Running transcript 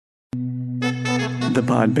The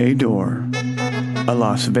Pod Bay Door, a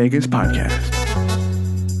Las Vegas podcast.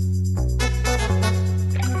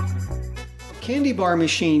 Candy bar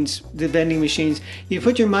machines, the vending machines, you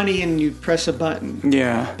put your money in and you press a button.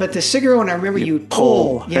 Yeah. But the cigarette one, I remember you'd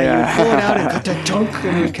pull. Yeah, you'd pull it out and cut the tunk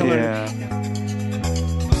and it would come out.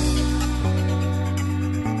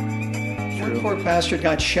 One poor bastard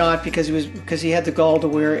got shot because he had the gall to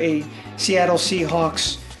wear a Seattle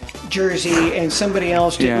Seahawks jersey and somebody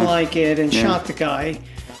else didn't like it and shot the guy.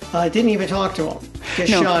 Didn't even talk to him.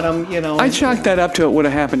 Just shot him, I chalked that up to it would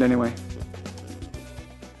have happened anyway.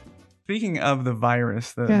 Speaking of the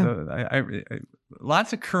virus,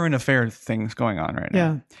 lots of current affairs things going on right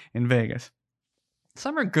now in Vegas.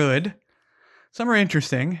 Some are good, some are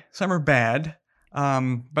interesting, some are bad.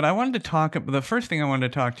 But I wanted to talk. The first thing I wanted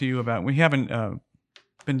to talk to you about, we haven't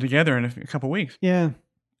been together in a couple weeks. Yeah,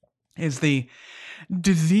 is the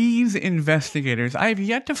disease investigators. I've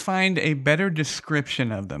yet to find a better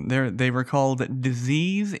description of them. They were called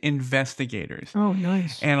disease investigators. Oh,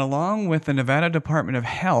 nice. And along with the Nevada Department of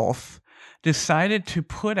Health, decided to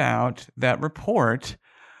put out that report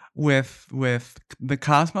with the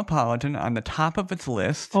Cosmopolitan on the top of its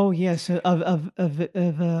list. Oh yes, of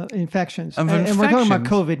infections. And we're talking about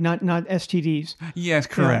COVID, not STDs. Yes,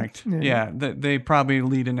 correct. Yeah. They probably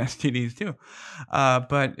lead in STDs too.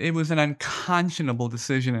 But it was an unconscionable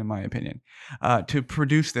decision, in my opinion, to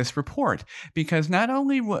produce this report, because not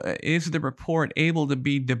only is the report able to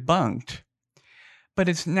be debunked, but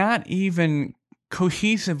it's not even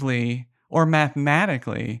cohesively or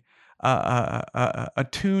mathematically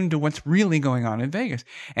attuned to what's really going on in Vegas.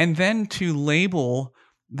 And then to label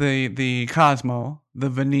the Cosmo, the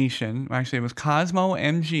Venetian, actually it was Cosmo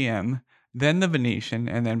MGM, then the Venetian,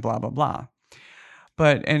 and then blah, blah, blah.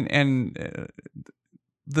 But, the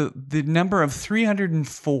number of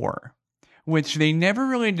 304, which they never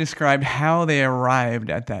really described how they arrived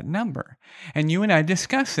at that number. And you and I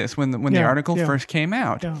discussed this when the article first came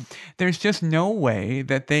out. Yeah. There's just no way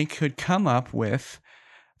that they could come up with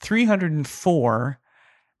 304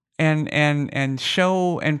 and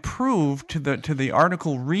show and prove to the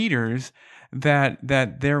article readers that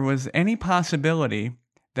there was any possibility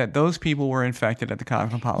that those people were infected at the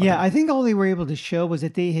Cosmopolitan. Yeah, I think all they were able to show was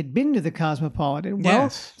that they had been to the Cosmopolitan. Well,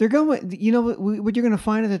 they're going. You know what you're going to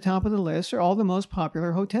find at the top of the list are all the most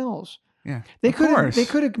popular hotels. Yeah, they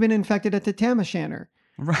could have been infected at the Tam O'Shanter.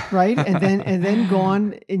 Right, and then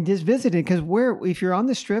gone and just visited, because if you're on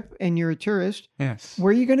the Strip and you're a tourist, where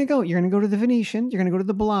are you going to go? You're going to go to the Venetian. You're going to go to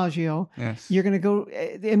the Bellagio. Yes. You're going to go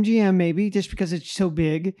the MGM maybe just because it's so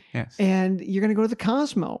big. Yes. And you're going to go to the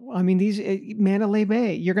Cosmo. I mean, these Mandalay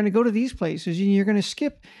Bay. You're going to go to these places and you're going to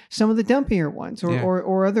skip some of the dumpier ones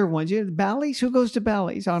or other ones. Bally's. Who goes to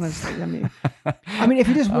Bally's? Honestly, I mean, if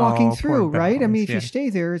you're just walking through, right? Bally's, I mean, if you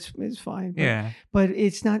stay there, it's fine. But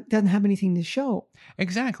it's not, doesn't have anything to show.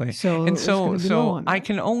 Exactly. So I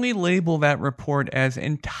can only label that report as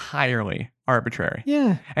entirely arbitrary.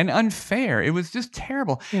 Yeah. And unfair. It was just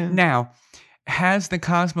terrible. Yeah. Now, has the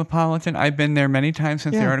Cosmopolitan, I've been there many times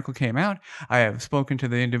since the article came out. I have spoken to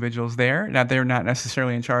the individuals there. Now, they're not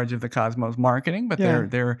necessarily in charge of the Cosmos marketing, but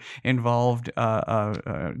they're involved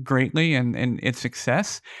greatly in its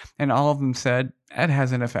success. And all of them said, it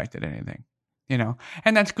hasn't affected anything.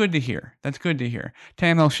 And that's good to hear.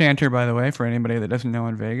 Tam O'Shanter, by the way, for anybody that doesn't know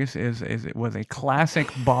in Vegas, it was a classic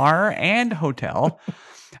bar and hotel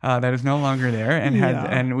that is no longer there,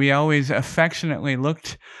 and we always affectionately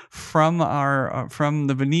looked from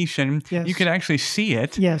the Venetian. Yes. You could actually see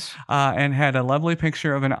it. Yes. And had a lovely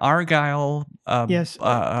picture of an Argyle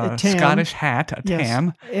Scottish hat, a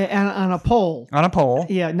tam, and on a pole. On a pole.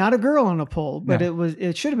 Yeah, not a girl on a pole, but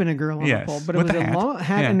it should have been a girl on a pole, but it was a long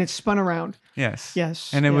hat and it spun around. Yes.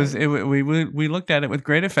 Yes. And we looked at it with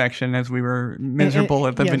great affection as we were miserable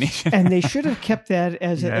at the Venetian. And they should have kept that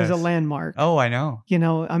as a landmark. Oh, I know.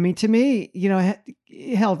 I mean, to me,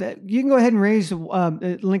 hell, you can go ahead and raise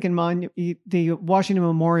the Lincoln Monument, the Washington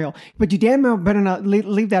Memorial, but you damn well better not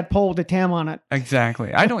leave that pole with the tam on it.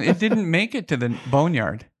 Exactly. It didn't make it to the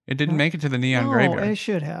boneyard. It didn't make it to the neon graveyard. It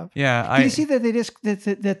should have. Yeah. Did you see that they just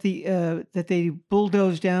that they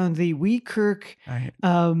bulldozed down the Weekirk? I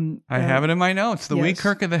have it in my notes. The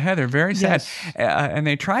Weekirk of the Heather. Very sad. Yes. And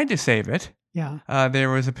they tried to save it. Yeah.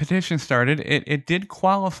 There was a petition started. It did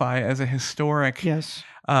qualify as a historic. Yes.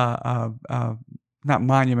 Not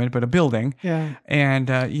monument, but a building. Yeah. And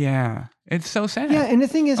It's so sad. Yeah, and the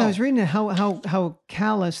thing is, I was reading how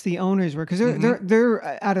callous the owners were, because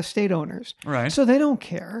they're out of state owners, right? So they don't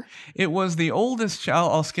care. It was the oldest.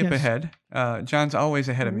 I'll skip ahead. John's always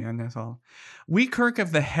ahead of me on this. Weekirk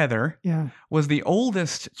of the Heather was the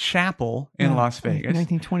oldest chapel in Las Vegas.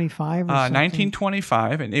 1925 or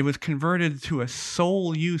 1925, and it was converted to a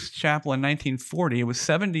sole use chapel in 1940. It was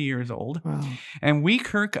 70 years old. Wow. And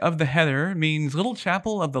Weekirk of the Heather means Little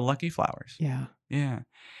Chapel of the Lucky Flowers. Yeah. Yeah.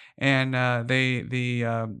 And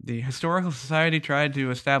the Historical Society tried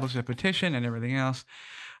to establish a petition and everything else.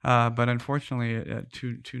 But unfortunately,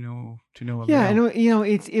 to no avail. Yeah, and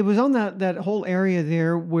it was on that whole area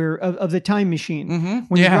there where of the time machine. Mm-hmm.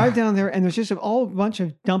 When you drive down there, and there's just a bunch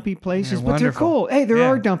of dumpy places, but they're cool. Hey, there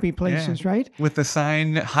are dumpy places, right? With the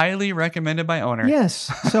sign highly recommended by owner.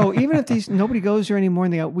 Yes. So even if nobody goes there anymore,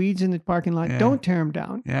 and they got weeds in the parking lot, don't tear them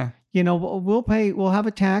down. Yeah. We'll have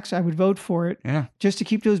a tax. I would vote for it. Yeah. Just to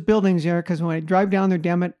keep those buildings there, because when I drive down there,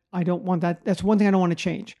 damn it, I don't want that. That's one thing I don't want to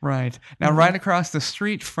change. Right. Now, right across the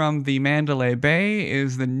street from the Mandalay Bay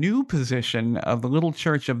is the new position of the Little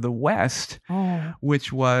Church of the West,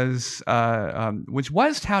 which was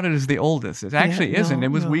touted as the oldest. It actually isn't. It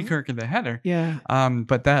was Weekirk of the Heather. Yeah.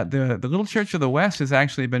 But the Little Church of the West has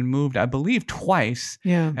actually been moved, I believe, twice.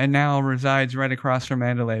 Yeah. And now resides right across from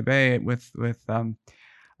Mandalay Bay with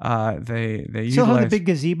they still have the big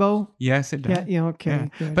gazebo. Yes, it does. Yeah, okay.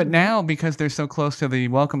 Yeah. But now, because they're so close to the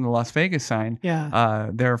Welcome to Las Vegas sign,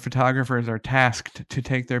 their photographers are tasked to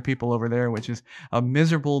take their people over there, which is a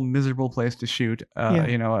miserable place to shoot.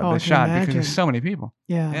 The shot because there's so many people.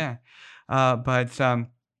 Yeah.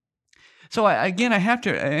 So I have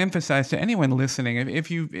to emphasize to anyone listening, if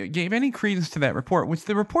you gave any credence to that report, which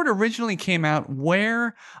the report originally came out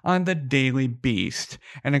on the Daily Beast,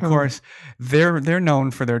 and of course they're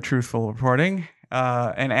known for their truthful reporting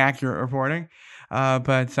and accurate reporting,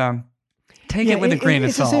 but take it with a grain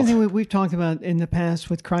of salt. It's the same thing we've talked about in the past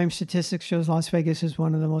with crime statistics. Shows Las Vegas is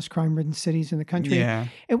one of the most crime-ridden cities in the country. Yeah.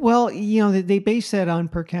 They base that on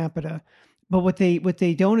per capita. But what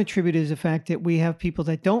they don't attribute is the fact that we have people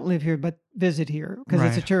that don't live here but visit here because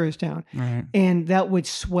it's a tourist town, and that would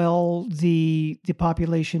swell the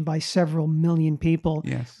population by several million people.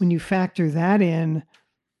 Yes. When you factor that in,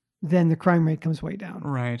 then the crime rate comes way down.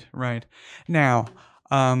 Right. Now,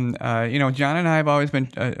 John and I have always been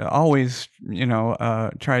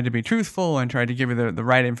tried to be truthful and tried to give you the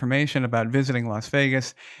right information about visiting Las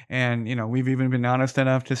Vegas, and we've even been honest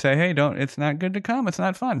enough to say, hey, it's not good to come, it's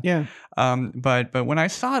not fun. Yeah. But when I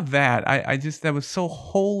saw that, that was so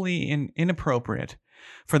wholly inappropriate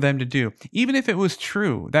for them to do. Even if it was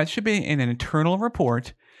true, that should be in an internal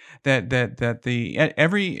report. That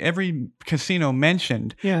every casino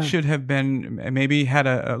mentioned should have been maybe had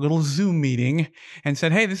a little Zoom meeting and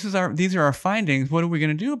said, hey, these are our findings. What are we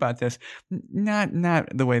going to do about this? Not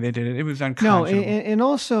the way they did it. It was unconscionable. No, and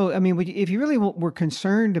also, I mean, if you really were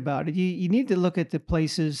concerned about it, you need to look at the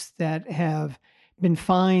places that have been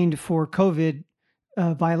fined for COVID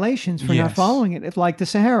violations for not following it. It's like the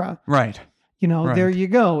Sahara, right? There you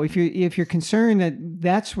go. If you're concerned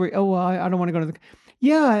that's where, I don't want to go to the.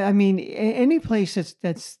 Yeah, I mean, any place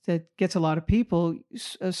that gets a lot of people,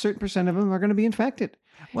 a certain percent of them are going to be infected.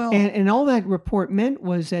 Well, and all that report meant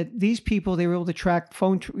was that these people, they were able to track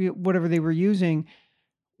whatever they were using,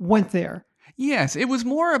 went there. Yes, it was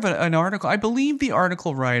more of an article. I believe the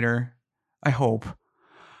article writer, I hope,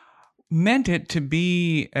 meant it to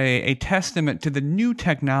be a testament to the new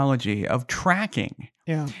technology of tracking.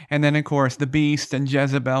 Yeah. And then, of course, the Beast and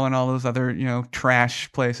Jezebel and all those other,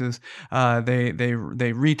 trash places, they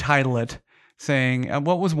retitle it saying,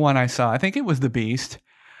 what was one I saw? I think it was the Beast.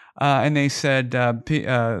 And they said,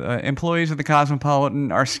 employees of the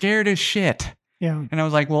Cosmopolitan are scared as shit. Yeah. And I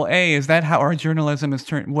was like, well, A, is that how our journalism is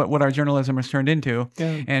turned, what our journalism has turned into?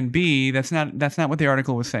 Yeah. And B, that's not what the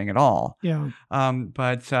article was saying at all. Yeah. And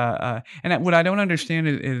what I don't understand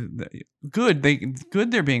is good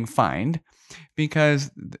they're being fined,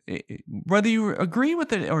 because whether you agree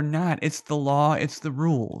with it or not, it's the law, it's the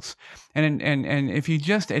rules. And if you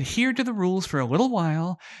just adhere to the rules for a little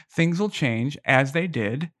while, things will change, as they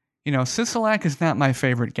did. Sisolak is not my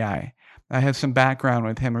favorite guy. I have some background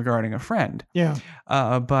with him regarding a friend. Yeah.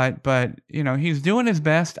 But he's doing his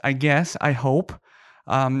best, I guess, I hope.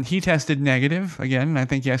 He tested negative again, I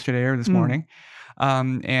think yesterday or this morning.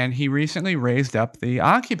 And he recently raised up the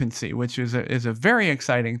occupancy, which is a very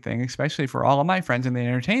exciting thing, especially for all of my friends in the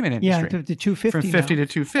entertainment industry. Yeah, to 250 From 50 to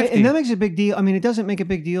 250. And that makes a big deal. I mean, it doesn't make a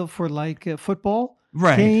big deal for football.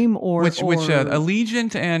 came which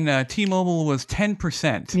Allegiant and T-Mobile was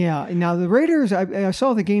 10%. Yeah. Now the Raiders, I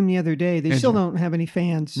saw the game the other day. They still don't have any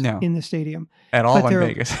fans in the stadium at all in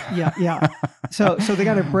Vegas. Yeah. So they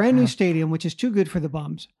got a brand new stadium, which is too good for the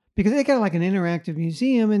bums. Because they got like an interactive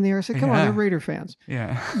museum in there. So come on, they're Raider fans.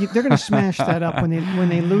 Yeah, they're going to smash that up when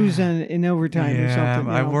they lose in overtime or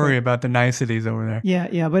something. I worry about the niceties over there.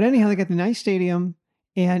 Yeah. But anyhow, they got the nice stadium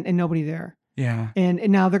and nobody there. Yeah. And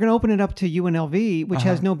now they're going to open it up to UNLV, which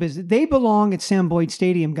has no business. They belong at Sam Boyd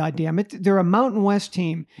Stadium. Goddamn it, they're a Mountain West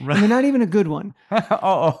team, and they're not even a good one.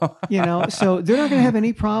 So they're not going to have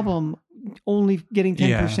any problem. Only getting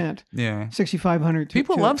 10%. Yeah. 6,500.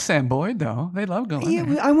 People love Sam Boyd though. They love going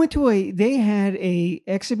there. I went to they had a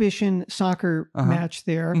exhibition soccer match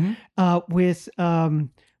there with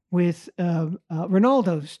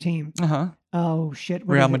Ronaldo's team. Oh shit!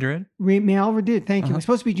 Real Madrid. Real Madrid. Thank you. It was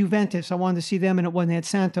supposed to be Juventus. I wanted to see them, and it wasn't. They had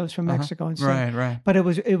Santos from Mexico instead. Right. But it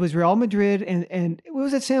was Real Madrid, and it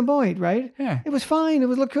was at Sam Boyd, right? Yeah. It was fine. It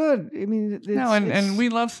was look good. I mean, and we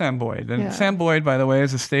love Sam Boyd. And Sam Boyd, by the way,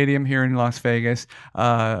 is a stadium here in Las Vegas.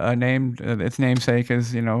 Named its namesake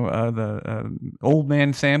is the old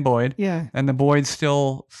man Sam Boyd. Yeah. And the Boyds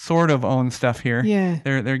still sort of own stuff here. Yeah.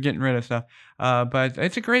 They're getting rid of stuff. But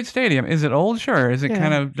it's a great stadium. Is it old? Sure. Is it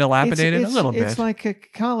kind of dilapidated? A little bit. It's like a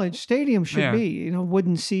college stadium should be.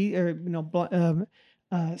 Wooden seat or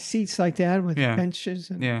seats like that with benches.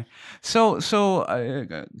 And... So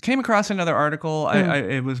came across another article.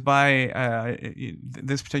 It was by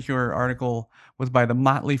this particular article was by the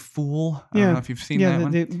Motley Fool. I don't know if you've seen that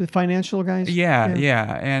one. The financial guys. Yeah.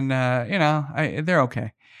 And they're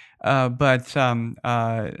okay. But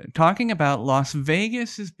talking about Las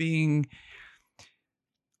Vegas as being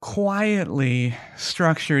quietly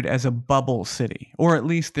structured as a bubble city, or at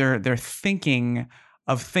least they're thinking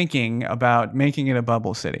about making it a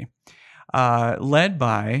bubble city, led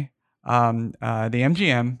by the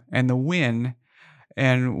MGM and the Wynn,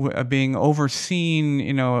 and being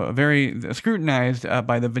overseen, very scrutinized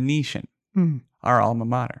by the Venetian, our alma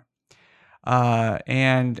mater.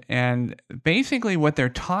 And basically what they're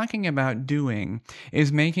talking about doing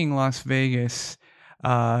is making Las Vegas,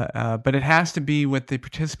 but it has to be with the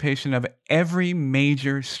participation of every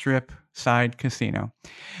major strip side casino,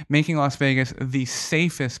 making Las Vegas the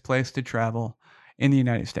safest place to travel in the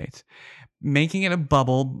United States. Making it a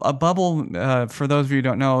bubble. For those of you who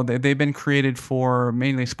don't know, they've been created for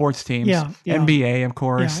mainly sports teams. NBA, of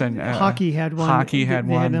course, and hockey had one. Hockey had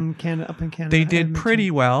one. Them up in Canada. They did pretty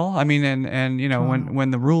well. I mean, and when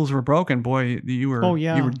the rules were broken, boy, you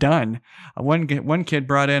were done. One kid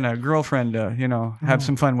brought in a girlfriend to have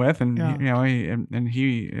some fun with, and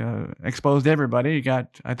he exposed everybody.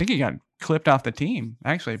 I think he got clipped off the team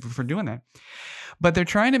actually for doing that. But they're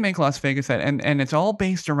trying to make Las Vegas that, and it's all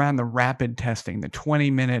based around the rapid testing, the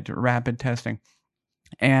 20-minute rapid testing.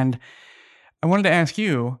 And I wanted to ask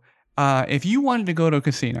you, if you wanted to go to a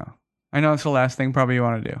casino, I know it's the last thing probably you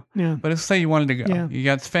want to do. Yeah. But let's say you wanted to go. Yeah. You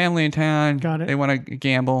got family in town. Got it. They want to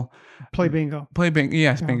gamble. Play bingo.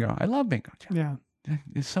 Yes, bingo. I love bingo. Yeah.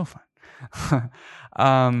 It's so fun.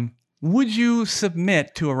 Would you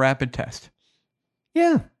submit to a rapid test?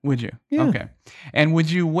 Yeah. Would you? Yeah. Okay. And would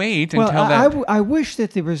you wait until that? I wish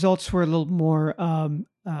that the results were a little more.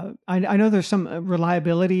 I know there's some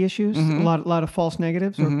reliability issues, a lot of false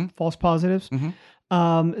negatives or false positives.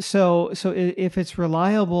 So if it's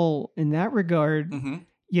reliable in that regard,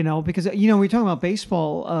 because we're talking about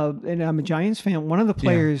baseball, and I'm a Giants fan. One of the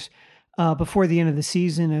players before the end of the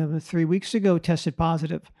season, 3 weeks ago, tested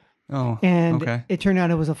positive. Oh, and okay. It turned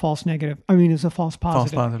out it was a false negative. I mean, it was a false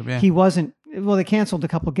positive. False positive, yeah. He wasn't. Well, they canceled a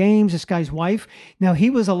couple games. This guy's wife. Now he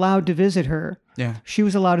was allowed to visit her. Yeah. She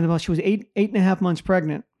was allowed in the most. She was 8.5 months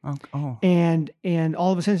pregnant. Oh. And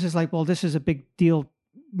all of a sudden it's like, well, this is a big deal.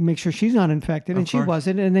 Make sure she's not infected, and she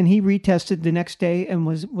wasn't. And then he retested the next day and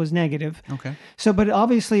was negative. Okay. So, but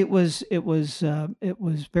obviously it was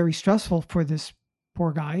very stressful for this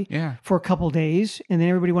poor guy. Yeah. For a couple days, and then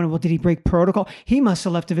everybody wondered, well, did he break protocol? He must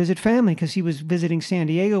have left to visit family because he was visiting San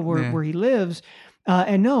Diego where he lives.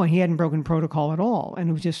 And he hadn't broken protocol at all, and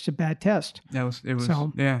it was just a bad test. It was,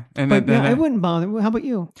 yeah. And it wouldn't bother. How about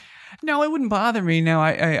you? No, it wouldn't bother me. Now,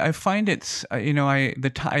 I find it's,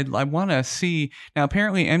 I want to see, now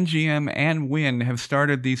apparently MGM and Wynn have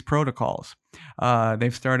started these protocols.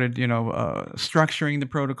 They've started, structuring the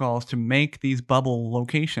protocols to make these bubble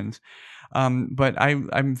locations. But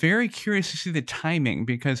I'm very curious to see the timing,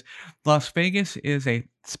 because Las Vegas is a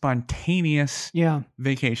spontaneous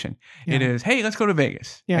vacation. Yeah. It is, hey, let's go to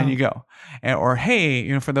Vegas, and you go, or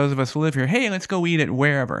hey, for those of us who live here, hey, let's go eat at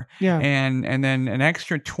wherever, and then an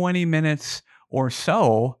extra 20 minutes or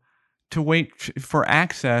so to wait for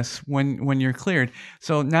access when you're cleared.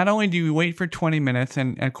 So not only do you wait for 20 minutes,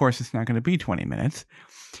 and of course it's not going to be 20 minutes,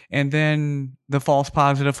 and then the false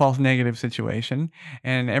positive, false negative situation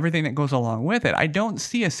and everything that goes along with it. I don't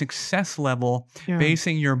see a success level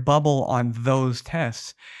basing your bubble on those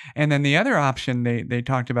tests. And then the other option they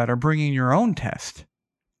talked about are bringing your own test.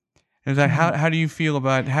 Is that how do you feel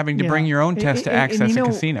about having to bring your own test to access a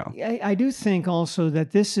casino? I do think also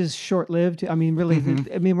that this is short-lived. I mean, really,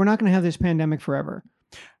 we're not going to have this pandemic forever.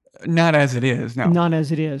 Not as it is, no. Not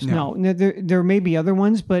as it is, no. There may be other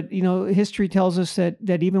ones, but history tells us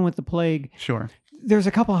that even with the plague, there's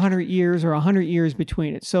a couple 100 years or 100 years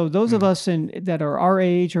between it. So those of us that are our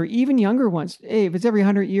age or even younger ones, hey, if it's every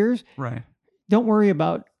 100 years, don't worry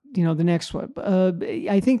about the next one.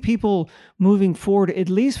 I think people moving forward, at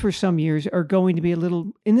least for some years, are going to be a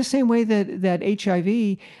little in the same way that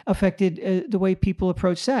HIV affected the way people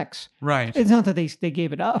approach sex. Right. It's not that they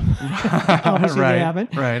gave it up. Obviously, they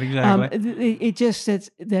haven't. Right. Exactly. It just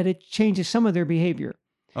says that it changes some of their behavior.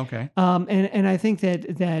 Okay. And I think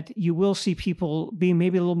that you will see people being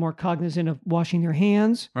maybe a little more cognizant of washing their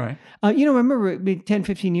hands. Right. Remember 10,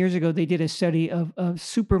 15 years ago, they did a study of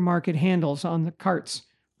supermarket handles on the carts.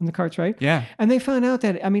 Right? Yeah. And they found out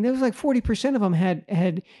that, it was like 40% of them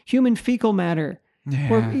had human fecal matter. Yeah.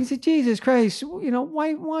 Where he said, Jesus Christ,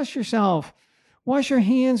 why wash yourself? Wash your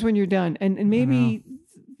hands when you're done. And maybe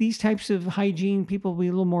these types of hygiene people will be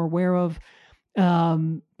a little more aware of.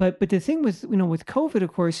 But the thing with COVID,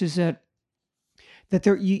 of course, is that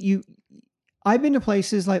there, I've been to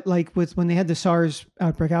places like with when they had the SARS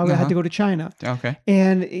outbreak, I had to go to China. Okay.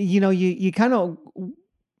 And, you kind of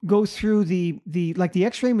go through the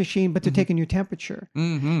X-ray machine, but they're taking your temperature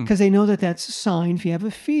because they know that's a sign. If you have a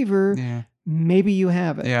fever, maybe you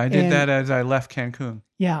have it. Yeah, I did that as I left Cancun.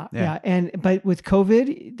 Yeah. But with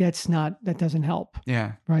COVID, that doesn't help.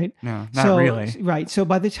 Yeah. Right? No, not really. Right. So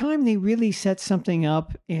by the time they really set something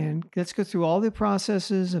up and let's go through all the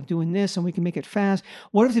processes of doing this and we can make it fast.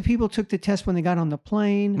 What if the people took the test when they got on the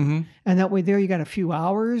plane and that way there you got a few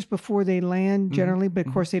hours before they land generally, but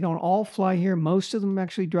of course they don't all fly here. Most of them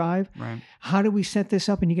actually drive. Right. How do we set this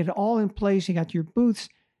up? And you get it all in place. You got your booths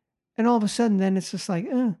and all of a sudden then it's just like,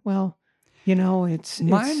 it's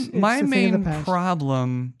my main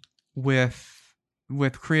problem with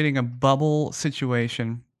creating a bubble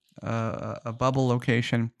situation, a bubble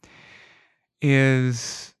location,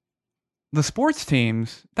 is the sports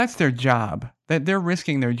teams. That's their job. That they're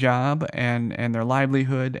risking their job and their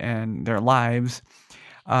livelihood and their lives,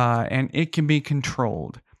 and it can be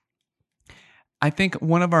controlled. I think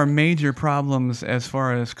one of our major problems as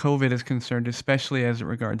far as COVID is concerned, especially as it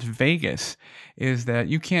regards Vegas, is that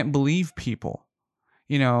you can't believe people.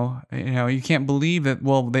 You can't believe that.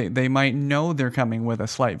 Well, they might know they're coming with a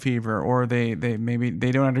slight fever, or they maybe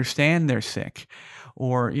they don't understand they're sick,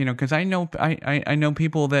 or because I know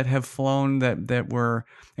people that have flown that were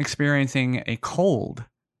experiencing a cold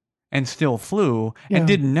and still flew and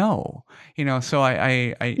didn't know, so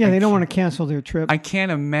they don't want to cancel their trip. I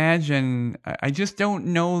can't imagine. I just don't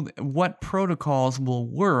know what protocols will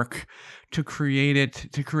work to create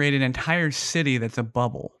an entire city that's a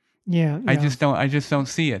bubble. Yeah. I just don't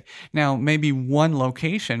see it. Now, maybe one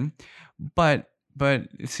location, but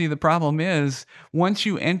see, the problem is once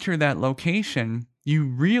you enter that location, you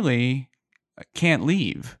really can't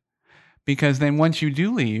leave, because then once you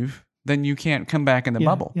do leave, then you can't come back in the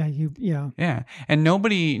bubble. Yeah. And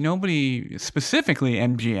nobody specifically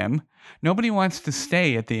MGM, nobody wants to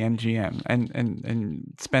stay at the MGM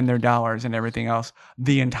and spend their dollars and everything else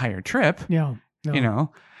the entire trip. Yeah.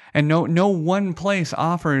 No. And no one place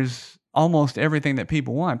offers almost everything that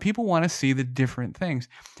people want. People want to see the different things.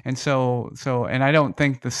 And and I don't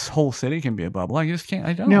think this whole city can be a bubble. I just can't.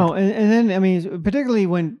 I don't. No. And then, particularly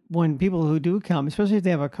when people who do come, especially if they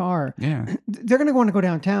have a car, they're going to want to go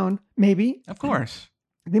downtown, maybe. Of course.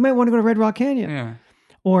 They might want to go to Red Rock Canyon. Yeah.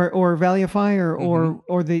 Or Valley of Fire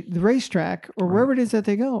or the racetrack or wherever it is that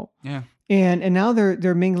they go. Yeah. And now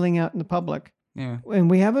they're mingling out in the public. Yeah. And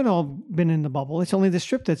we haven't all been in the bubble. It's only the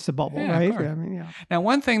Strip that's the bubble, right? Now,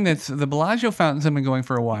 one thing that's the Bellagio fountains have been going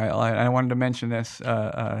for a while. I wanted to mention this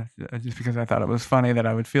just because I thought it was funny that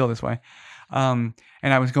I would feel this way. And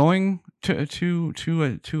I was going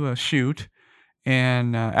to a shoot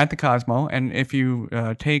and at the Cosmo, and if you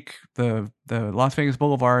take the Las Vegas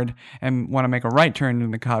Boulevard and want to make a right turn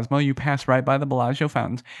in the Cosmo, you pass right by the Bellagio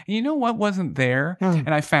fountains. And you know what wasn't there?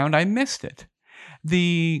 And I found I missed it.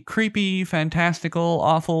 The creepy, fantastical,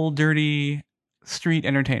 awful, dirty street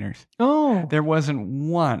entertainers. Oh. There wasn't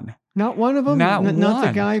one. Not one of them. Not one. Not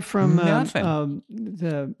the guy from Nothing.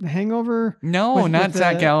 The Hangover. No, not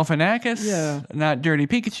Zach Galifianakis. Yeah. Not Dirty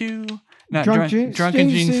Pikachu. Not Drunken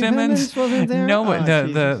Gene Simmons. wasn't there. No,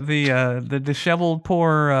 the disheveled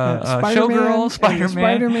poor showgirl,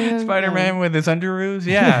 Spider-Man with his underoos.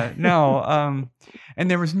 Yeah, no. And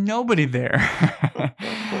there was nobody there.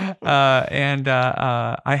 And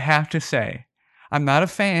I have to say, I'm not a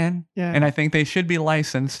fan, and I think they should be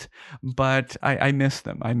licensed, but I miss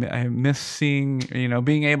them. I miss seeing,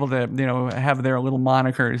 being able to, have their little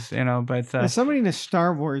monikers, but... There's somebody in a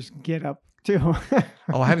Star Wars get-up, too.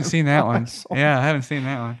 Oh, I haven't seen that one. Yeah, I haven't seen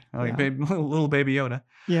that one. Like little baby Yoda.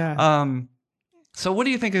 Yeah. So what do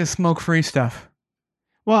you think of the smoke-free stuff?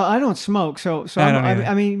 Well, I don't smoke, so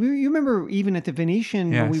I mean, you remember even at the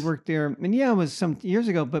Venetian when we worked there, and it was some years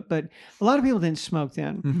ago, but a lot of people didn't smoke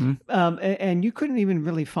then, and you couldn't even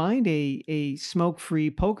really find a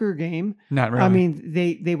smoke-free poker game. Not really. I mean,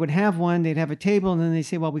 they would have one, they'd have a table, and then they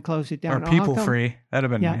say, well, we closed it down. Or people-free. That'd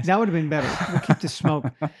have been nice. That would have been better. We'll keep the smoke.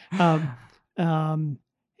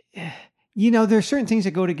 There's certain things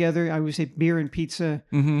that go together. I would say beer and pizza.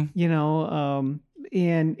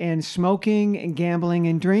 And smoking and gambling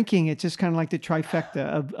and drinking. It's just kind of like the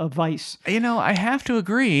trifecta of vice. I have to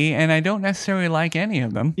agree, and I don't necessarily like any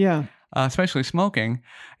of them. Yeah. Especially smoking.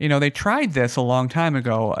 They tried this a long time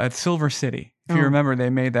ago at Silver City. If you remember, they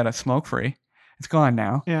made that a smoke-free. It's gone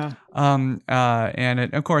now. Yeah. And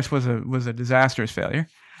it, of course, was a disastrous failure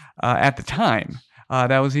at the time.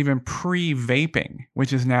 That was even pre-vaping,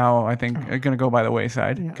 which is now, I think, going to go by the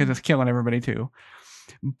wayside because it's killing everybody too.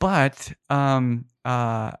 But I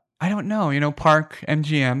don't know. Park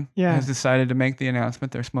MGM has decided to make the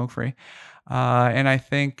announcement they're smoke-free, and I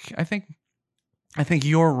think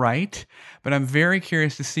you're right. But I'm very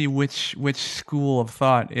curious to see which school of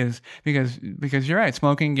thought is because you're right.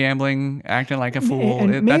 Smoking, gambling, acting like a fool.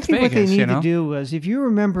 And that's maybe Vegas, what they need to do was, if you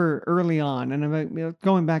remember early on, and I'm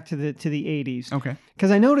going back to the 80s. Okay.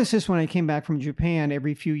 Because I noticed this when I came back from Japan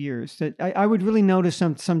every few years, that I would really notice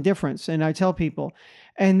some difference, and I tell people.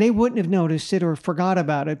 And they wouldn't have noticed it or forgot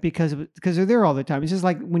about it because they're there all the time. It's just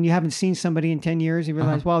like when you haven't seen somebody in 10 years, you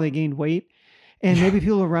realize, wow, they gained weight. And maybe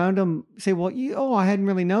people around them say, well, I hadn't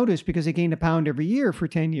really noticed because they gained a pound every year for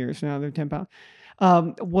 10 years. Now they're 10 pounds.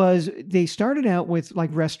 They started out with like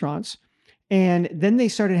restaurants, and then they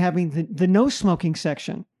started having the no smoking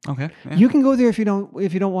section. Okay. Yeah. You can go there if you don't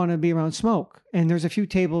want to be around smoke. And there's a few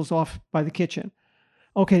tables off by the kitchen.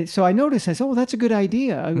 Okay. So I noticed, I said, oh, that's a good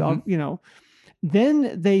idea.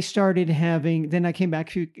 Then they started having, then I came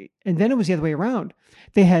back, and then it was the other way around.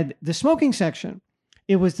 They had the smoking section.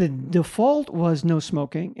 It was the default was no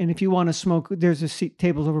smoking. And if you want to smoke, there's a seat,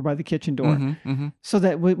 tables over by the kitchen door. So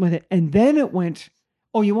that with it, and then it went,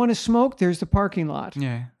 oh, you want to smoke? There's the parking lot.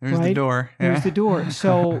 Yeah. There's the door. Yeah. There's the door.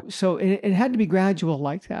 So it had to be gradual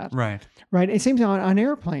like that. Right. Right. And same thing on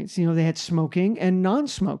airplanes, they had smoking and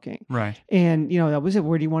non-smoking. Right. And, that was it.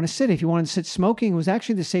 Where do you want to sit? If you wanted to sit, smoking was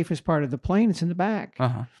actually the safest part of the plane. It's in the back.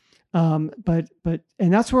 But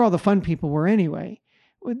and that's where all the fun people were anyway.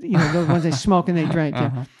 The ones that smoke and they drank.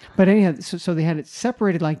 Yeah. But anyhow, so they had it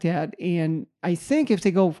separated like that. And I think if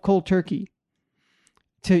they go cold turkey,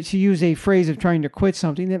 to use a phrase of trying to quit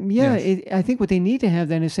something, that I think what they need to have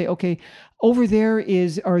then is say, okay, over there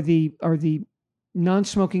are the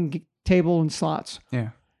non-smoking table and slots. Yeah.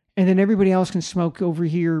 And then everybody else can smoke over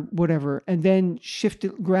here, whatever, and then shift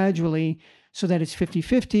it gradually so that it's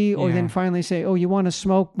 50-50, or then finally say, oh, you want to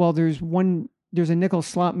smoke? Well, there's a nickel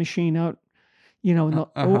slot machine out,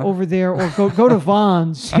 over there, or go to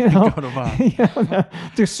Vons, Go to Vons.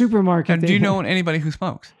 Their supermarket. And do you know anybody who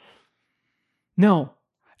smokes? No.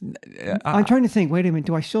 I'm trying to think. Wait a minute.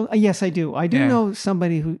 Do I still? Yes, I do. I do know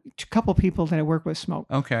somebody a couple people that I work with smoke.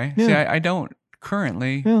 Okay. Yeah. See, I don't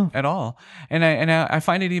currently at all, and I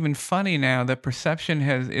find it even funny now that perception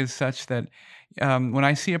is such that when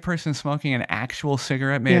I see a person smoking an actual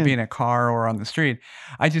cigarette, may it be in a car or on the street,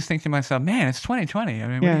 I just think to myself, man, it's 2020. I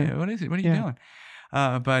mean, what is it? What are you doing?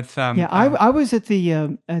 I was at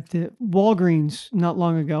the Walgreens not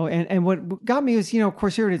long ago, and what got me is, of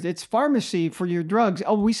course, here it is. It's pharmacy for your drugs.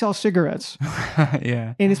 Oh, we sell cigarettes.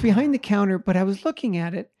 Yeah, and it's behind the counter. But I was looking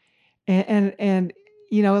at it, and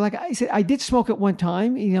like I said, I did smoke at one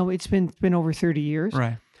time. It's been over 30 years.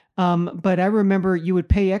 Right. But I remember you would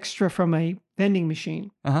pay extra from a vending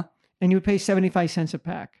machine, and you would pay 75 cents a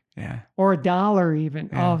pack. Yeah. Or $1 even.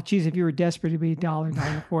 Yeah. Oh, geez, if you were desperate, it'd be $1,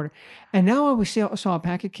 $1.25. And now I saw a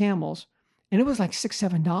pack of Camels, and it was like $6,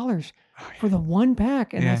 $7 for the one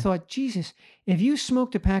pack. And I thought, Jesus, if you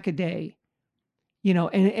smoked a pack a day,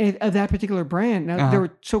 and of that particular brand. Now there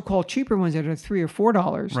were so-called cheaper ones that are $3 or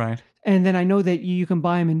 $4. Right. And then I know that you can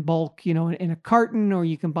buy them in bulk, in a carton, or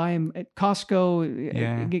you can buy them at Costco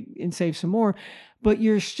and save some more. But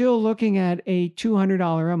you're still looking at a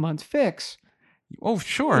 $200 a month fix. Oh,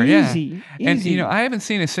 sure. Easy. And, I haven't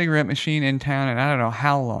seen a cigarette machine in town in I don't know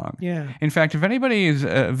how long. Yeah. In fact, if anybody is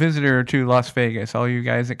a visitor to Las Vegas, all you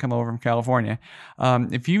guys that come over from California,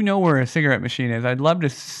 if you know where a cigarette machine is, I'd love to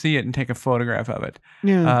see it and take a photograph of it.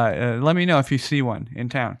 Yeah. Let me know if you see one in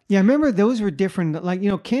town. Yeah, I remember those were different. Like,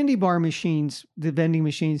 candy bar machines, the vending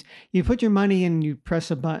machines, you put your money in and you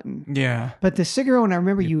press a button. Yeah. But the cigarette one, I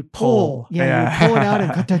remember you would pull. Yeah, you'd pull it out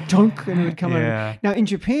and dunk, and it would come out. Now, in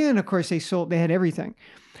Japan, of course, they had everything.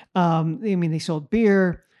 They sold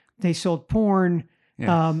beer, they sold porn,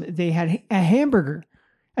 they had a hamburger.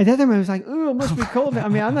 At that time, I was like, "Ooh, it must be cold." I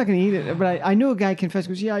mean, I'm not going to eat it, but I knew a guy confessed,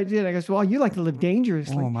 "Goes, yeah, I did." I goes, "Well, you like to live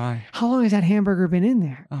dangerously." Oh my! How long has that hamburger been in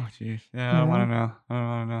there? Oh, geez. Yeah, I don't want to know. I don't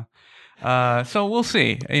want to know. So we'll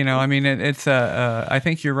see. I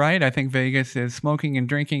think you're right. I think Vegas is smoking and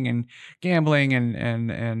drinking and gambling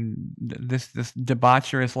and this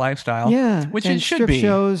debaucherous lifestyle. Yeah, which and it should strip be.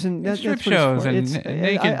 shows and strip shows and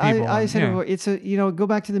naked people. I said it's go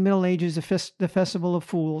back to the Middle Ages, the Festival of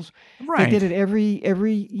Fools. Right. They did it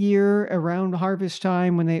every year around harvest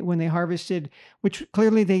time when they harvested, which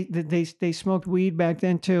clearly they smoked weed back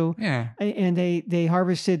then too. Yeah. And they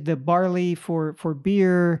harvested the barley for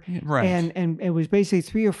beer. Right. And it was basically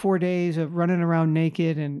 3 or 4 days of running around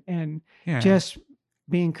naked and just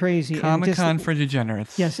being crazy. Comic-Con for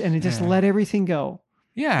degenerates. Yes, and it just let everything go.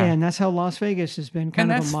 Yeah. And that's how Las Vegas has been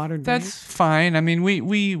kind of a modern day. That's fine. I mean,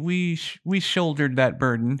 we shouldered that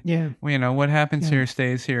burden. Yeah. What happens here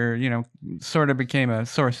stays here, sort of became a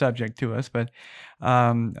sore subject to us, but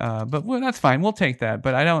that's fine. We'll take that.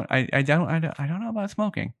 But I don't know about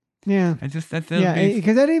smoking. Yeah. Because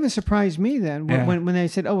that even surprised me then when they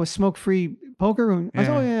said, "Oh, a smoke-free poker room." I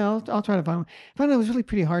said, "Oh yeah, I'll try to find one." I found it was really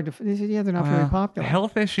pretty hard to. They said, "Yeah, they're not very popular."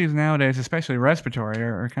 Health issues nowadays, especially respiratory,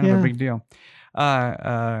 are kind of a big deal.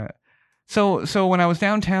 So when I was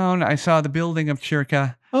downtown, I saw the building of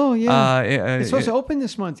Chirka. Oh yeah, it's supposed to open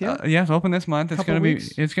this month. Yeah, yes, open this month. It's going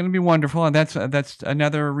to be wonderful, and that's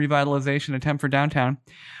another revitalization attempt for downtown.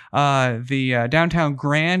 The downtown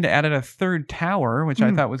Grand added a third tower, which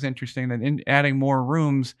I thought was interesting. That adding more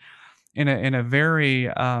rooms in a very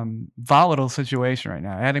volatile situation right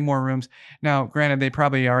now. Adding more rooms. Now, granted, they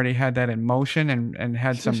probably already had that in motion and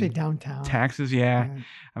had especially some downtown taxes. Yeah.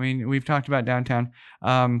 I mean, we've talked about downtown.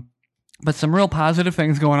 But some real positive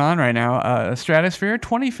things going on right now. Stratosphere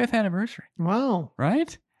 25th anniversary. Wow.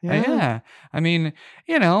 Right? Yeah. I mean,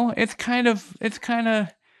 it's kind of the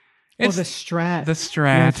Strat. The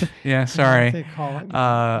Strat. Yeah, sorry. They call it.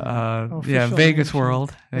 Vegas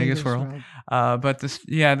World. Vegas World. But the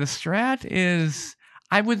Strat is,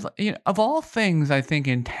 of all things, I think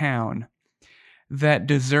in town that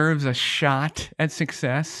deserves a shot at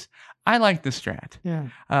success, I like the Strat.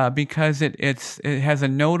 Yeah. Because it has a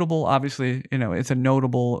notable, obviously, it's a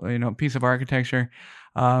notable, piece of architecture.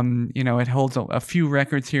 It holds a few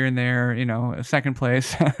records here and there, a second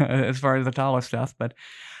place as far as the tallest stuff. But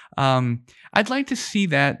I'd like to see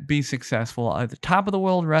that be successful. The Top of the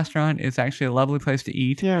World restaurant is actually a lovely place to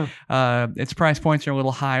eat. Yeah. Its price points are a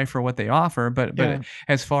little high for what they offer, but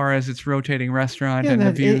as far as its rotating restaurant and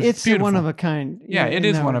the views, it's beautiful. one of a kind. Yeah, it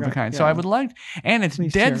is one of a kind. Yeah. So I would like, and it's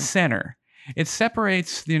dead center. It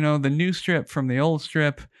separates, the new strip from the old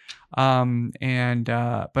strip.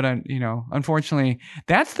 Unfortunately,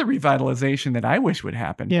 that's the revitalization that I wish would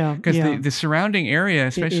happen. Yeah. Because the surrounding area,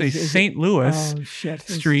 especially St. Louis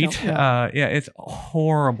Street, it's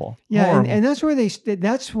horrible. Yeah. Horrible. And that's where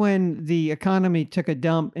that's when the economy took a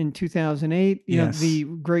dump in 2008, the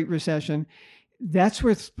Great Recession. That's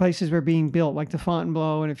where places were being built, like the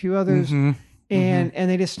Fontainebleau and a few others. And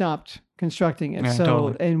they just stopped constructing it. Yeah,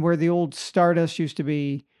 totally. And where the old Stardust used to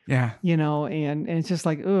be, yeah, and it's just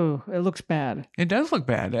like, ooh, it looks bad. It does look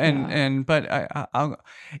bad, but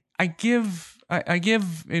I give I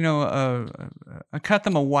cut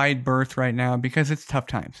them a wide berth right now because it's tough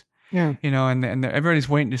times. Yeah, and everybody's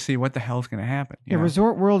waiting to see what the hell's going to happen.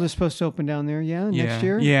 Resort World is supposed to open down there. Next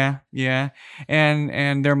year. Yeah,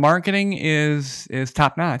 and their marketing is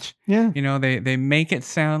top notch. Yeah, they make it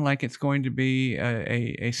sound like it's going to be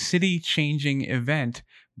a city changing event.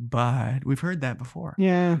 But we've heard that before.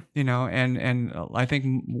 Yeah. And I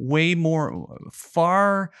think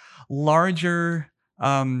far larger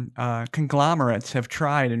conglomerates have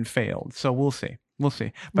tried and failed. So we'll see.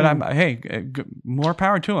 But more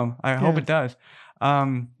power to them. I hope it does.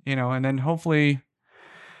 And then hopefully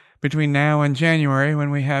between now and January,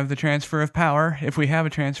 when we have the transfer of power, if we have a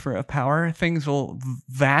transfer of power, things will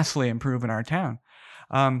vastly improve in our town.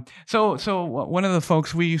 So one of the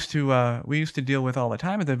folks we used to deal with all the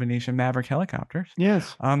time at the Venetian, Maverick Helicopters,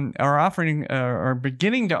 yes, are offering or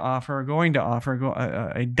beginning to offer, or going to offer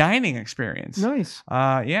a dining experience. Nice.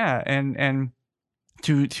 Yeah, and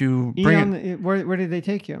to bring where did they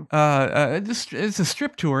take you? It's a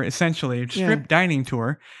strip tour, essentially, dining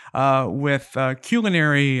tour, with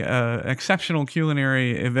exceptional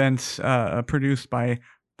culinary events produced by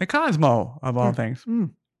the Cosmo, of all things. Mm.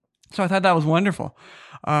 So I thought that was wonderful.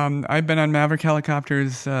 I've been on Maverick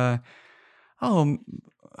Helicopters, I'd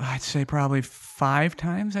say probably 5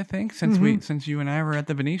 times, I think, since you and I were at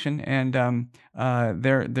the Venetian, and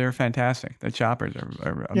they're fantastic. The choppers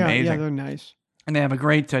are amazing. Yeah, they're nice. And they have a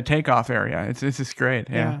great takeoff area. It's just great.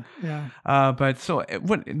 Yeah. But so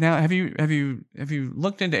what now? Have you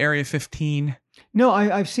looked into Area 15? No,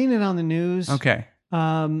 I've seen it on the news. Okay.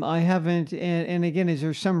 I haven't. And again, is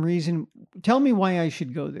there some reason? Tell me why I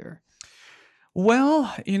should go there.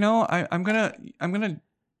 Well, I'm gonna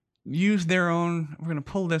use their own. We're gonna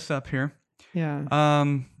pull this up here. Yeah.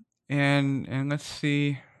 And let's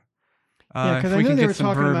see. Because I know they were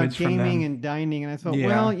talking about gaming and dining, and I thought,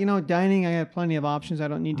 well, dining, I have plenty of options. I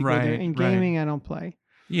don't need to go there. And gaming, I don't play.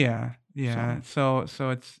 Yeah. So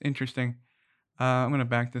it's interesting. I'm going to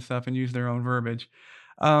back this up and use their own verbiage.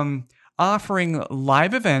 Offering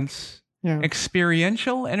live events,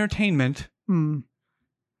 experiential entertainment.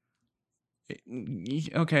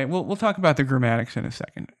 Okay, we'll talk about the grammatics in a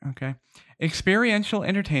second. Okay, experiential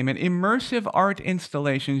entertainment, immersive art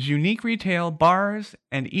installations, unique retail, bars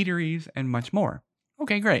and eateries, and much more.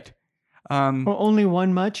 Okay, great. Only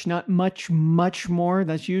one much, not much more.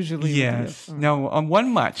 That's usually yes. No,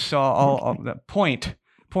 one much. So I'll point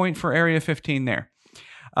for Area 15 there.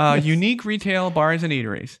 Yes. Unique retail, bars and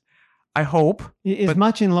eateries. I hope. Is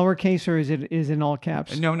much in lowercase or is in all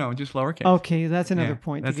caps? No, just lowercase. Okay, that's another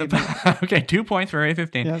point. Okay, 2 points for Area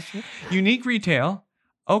 15. Yes. Unique retail.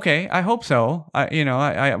 Okay, I hope so.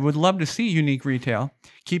 I would love to see unique retail.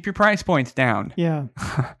 Keep your price points down. Yeah.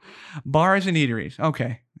 Bars and eateries.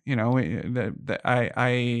 Okay,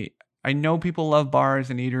 I know people love bars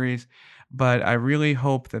and eateries, but I really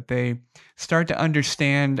hope that they start to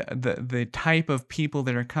understand the type of people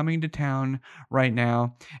that are coming to town right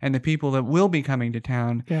now, and the people that will be coming to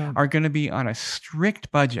town are going to be on a strict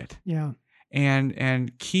budget. Yeah.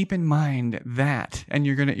 And keep in mind that, and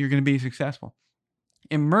you're gonna be successful.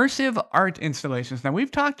 Immersive art installations. Now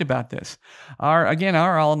we've talked about this. Our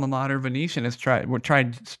alma mater Venetian has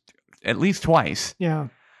tried at least twice. Yeah.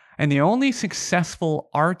 And the only successful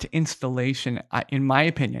art installation, in my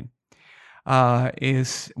opinion,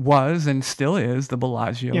 was and still is the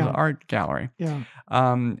Bellagio Art Gallery. Yeah.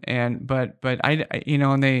 But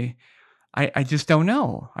I just don't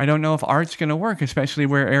know. I don't know if art's going to work, especially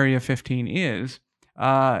where Area 15 is.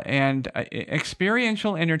 And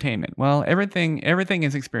experiential entertainment. Well, everything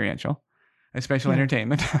is experiential, especially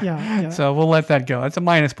entertainment. Yeah. So we'll let that go. That's a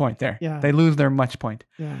minus point there. Yeah. They lose their much point.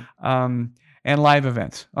 Yeah. And live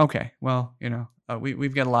events. Okay. Well,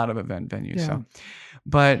 we've got a lot of event venues. Yeah. So,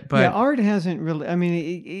 but art hasn't really. I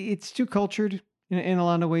mean, it's too cultured in a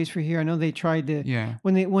lot of ways for here. I know they tried to. Yeah.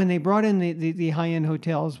 When they brought in the high end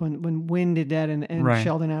hotels, when Wynn did that, and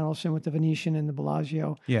Sheldon Adelson with the Venetian and the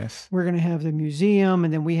Bellagio. Yes. We're going to have the museum,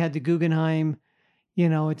 and then we had the Guggenheim,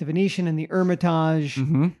 at the Venetian and the Hermitage.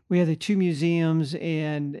 Mm-hmm. We had the 2 museums,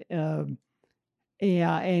 and I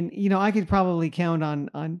could probably count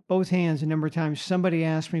on both hands the number of times somebody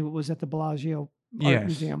asked me what was at the Bellagio Art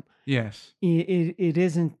Museum. Yes. It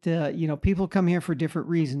isn't, people come here for different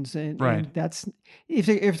reasons. And that's,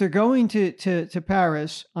 if they're going to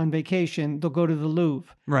Paris on vacation, they'll go to the Louvre.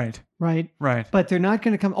 Right. But they're not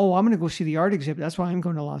going to come, I'm going to go see the art exhibit. That's why I'm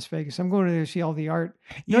going to Las Vegas. I'm going to see all the art.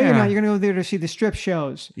 No, you're not. You're going to go there to see the strip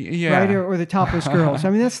shows. Yeah. Right. Or the topless girls.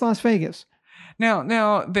 I mean, that's Las Vegas. Now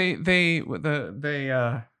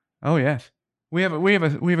oh yes. We have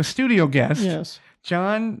a studio guest. Yes.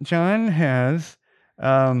 John has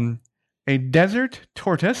a desert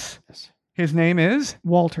tortoise. Yes. His name is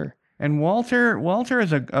Walter. And Walter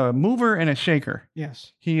is a mover and a shaker.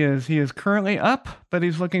 Yes. He is currently up, but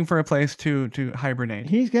he's looking for a place to hibernate.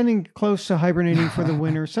 He's getting close to hibernating for the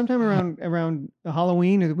winter. Sometime around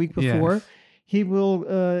Halloween or the week before, yes. He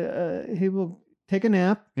will take a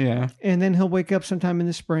nap. Yeah. And then he'll wake up sometime in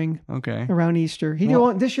the spring. Okay. Around Easter.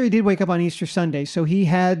 This year he did wake up on Easter Sunday, so he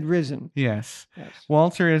had risen. Yes.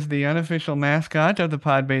 Walter is the unofficial mascot of the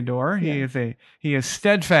Pod Bay Door. Yeah. He is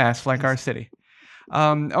steadfast like our city.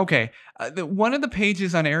 Okay. One of the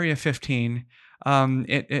pages on Area 15,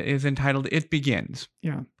 it is entitled "It Begins."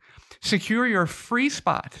 Yeah. Secure your free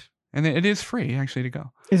spot. And it is free, actually, to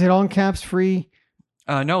go. Is it all in caps, free?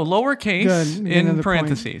 No, lowercase in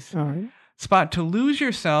parentheses. All right. Spot to lose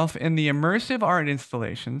yourself in the immersive art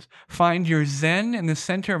installations, find your zen in the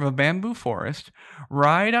center of a bamboo forest,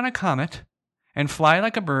 ride on a comet, and fly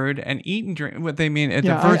like a bird, and eat and drink. What they mean, it's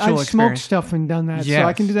a virtual experience. I've smoked stuff and done that, so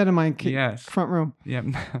I can do that in my front room. Yeah.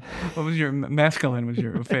 What was your masculine? Was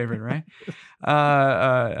your favorite, right?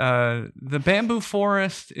 The bamboo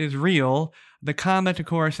forest is real. The comet, of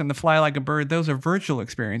course, and the fly like a bird. Those are virtual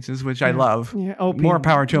experiences, which I love. Yeah. More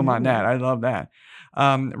power to them on that. I love that.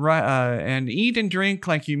 And eat and drink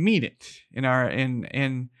like you mean it.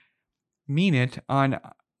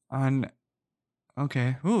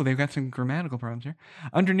 Okay. Ooh, they've got some grammatical problems here.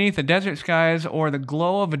 Underneath the desert skies or the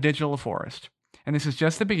glow of a digital forest. And this is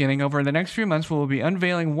just the beginning. Over the next few months, we will be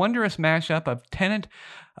unveiling wondrous mashup of tenant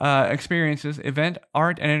experiences, event,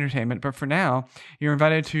 art, and entertainment. But for now, you're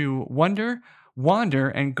invited to wander,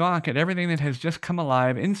 and gawk at everything that has just come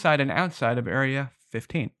alive inside and outside of Area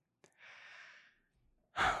 15.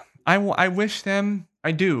 I wish them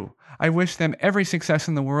every success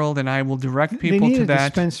in the world, and I will direct people to that. They need a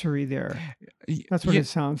dispensary there. That's what it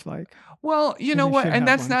sounds like. Well, you know what, and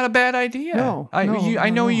that's not a bad idea. No, I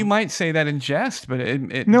know you might say that in jest, but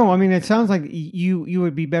it no, I mean, it sounds like you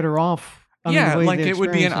would be better off. Like it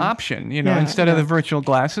would be an option, instead of the virtual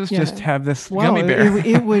glasses, just have this gummy bear.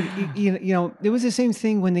 It would, it was the same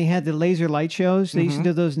thing when they had the laser light shows. They used to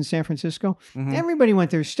do those in San Francisco. Everybody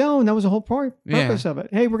went there stoned. That was the whole purpose of it.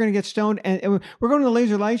 Hey, we're going to get stoned, and we're going to the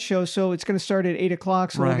laser light show, so it's going to start at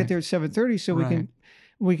 8:00. So we'll get there at 7:30, so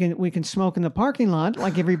we can smoke in the parking lot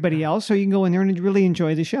like everybody else, so you can go in there and really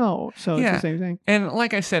enjoy the show. So it's the same thing. And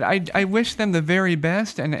like I said, I wish them the very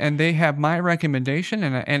best, and they have my recommendation,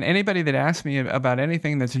 and anybody that asks me about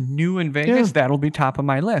anything that's new in Vegas, that'll be top of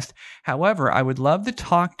my list. However, I would love to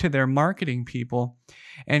talk to their marketing people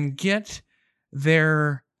and get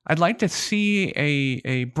I'd like to see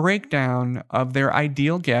a breakdown of their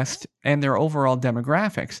ideal guest and their overall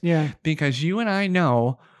demographics. Yeah. Because you and I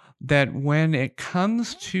know that when it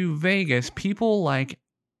comes to Vegas, people like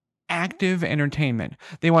active entertainment.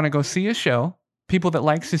 They want to go see a show. People that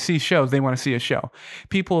like to see shows, they want to see a show.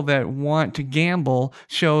 People that want to gamble,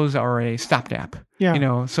 shows are a stopgap.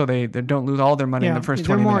 Yeah. So they don't lose all their money in the first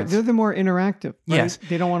 20 minutes. They're the more interactive. Right? Yes.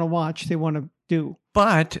 They don't want to watch. They want to do.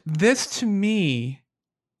 But this, to me,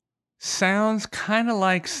 sounds kind of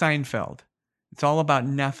like Seinfeld. It's all about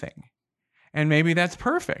nothing. And maybe that's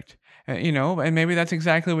perfect. And maybe that's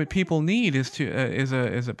exactly what people need is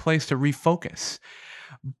a place to refocus.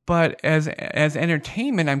 But as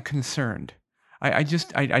entertainment, I'm concerned. I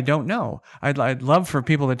don't know. I'd love for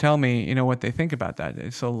people to tell me, what they think about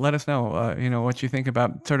that. So let us know, what you think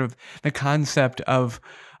about sort of the concept of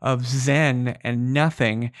Zen and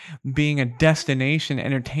nothing being a destination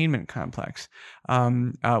entertainment complex,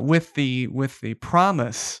 with the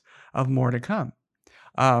promise of more to come.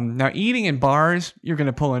 Now, eating in bars, you're going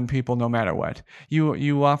to pull in people no matter what.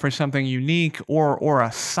 You offer something unique or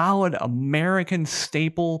a solid American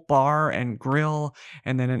staple bar and grill,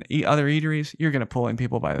 and then other eateries, you're going to pull in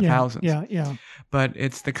people by the thousands. Yeah. But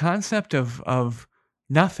it's the concept of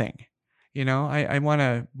nothing. I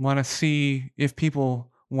want to see if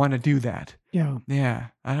people want to do that. Yeah. Yeah.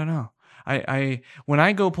 I don't know. When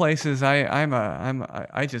I go places,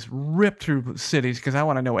 I just rip through cities because I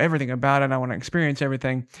want to know everything about it. I want to experience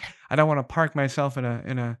everything. I don't want to park myself in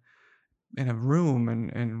a room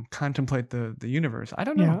and contemplate the universe. I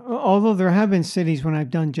don't know. Yeah, although there have been cities when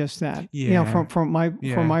I've done just that. Yeah. For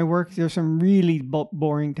my work, there's some really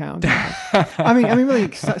boring towns. I mean, really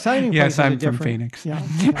exciting places. Yes, I'm are from different. Phoenix.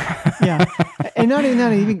 Yeah. And not even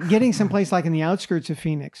that, even getting someplace like in the outskirts of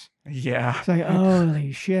Phoenix. Yeah. It's like,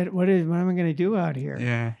 holy shit, what am I going to do out here?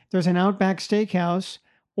 Yeah. There's an Outback Steakhouse,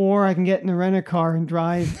 or I can get in the rent-a-car and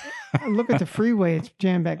drive. Look at the freeway, it's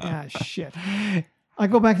jammed back. Shit. I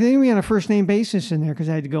go back, they me on a first name basis in there because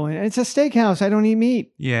I had to go in. It's a steakhouse. I don't eat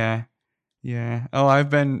meat. Yeah. Oh,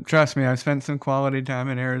 trust me, I've spent some quality time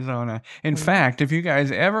in Arizona. In fact, if you guys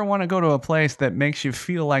ever want to go to a place that makes you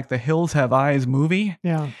feel like the Hills Have Eyes movie,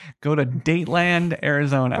 go to Dateland,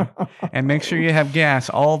 Arizona, and make sure you have gas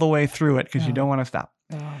all the way through it because you don't want to stop.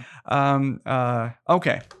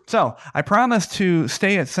 Okay, so I promised to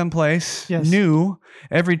stay at some place new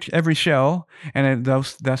every show, and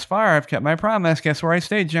thus far I've kept my promise. Guess where I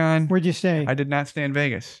stayed, John? Where'd you stay? I did not stay in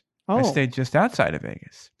Vegas. I stayed just outside of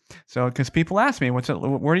Vegas. So, because people ask me,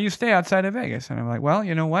 where do you stay outside of Vegas? And I'm like, well,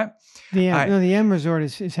 you know what? The M Resort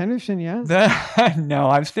is Henderson, yeah? No,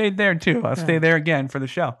 I've stayed there too. I'll stay there again for the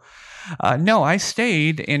show. No, I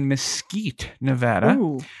stayed in Mesquite, Nevada.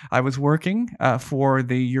 Ooh. I was working for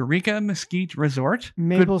the Eureka Mesquite Resort.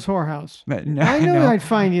 Mabel's Whorehouse. No, I knew I'd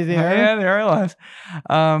find you there. Yeah, there I was.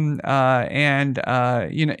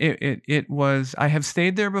 It was. I have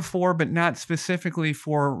stayed there before, but not specifically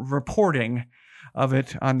for reporting of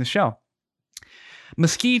it on the show.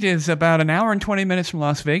 Mesquite is about an hour and 20 minutes from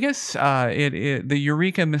Las Vegas. The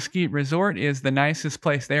Eureka Mesquite Resort is the nicest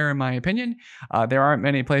place there, in my opinion. There aren't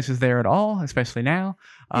many places there at all, especially now.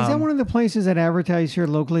 Is that one of the places that advertise here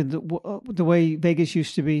locally the way Vegas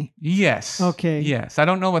used to be? Yes. Okay. Yes. I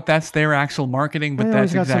don't know what that's their actual marketing, but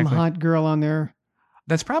that's exactly. Got some hot girl on there.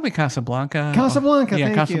 That's probably Casablanca. Casablanca, yeah,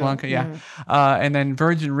 thank Casablanca, you. Yeah. And then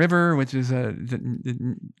Virgin River, which is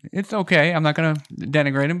it's okay. I'm not going to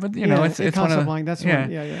denigrate them, but it's Casablanca. One of that's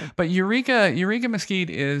one. Yeah. But Eureka Mesquite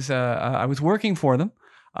is. I was working for them,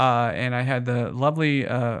 and I had the lovely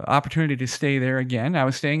opportunity to stay there again. I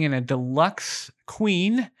was staying in a deluxe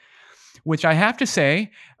queen, which I have to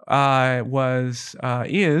say is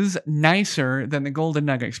nicer than the Golden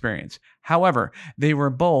Nugget experience. However, they were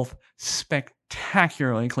both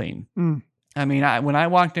spectacularly clean. I mean, when I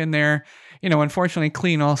walked in there, unfortunately,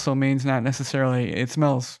 clean also means not necessarily it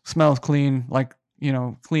smells clean, like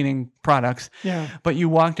cleaning products. Yeah. But you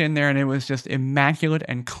walked in there and it was just immaculate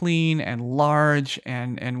and clean and large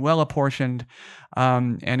and well apportioned.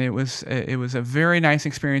 And it was a very nice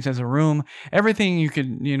experience as a room. Everything you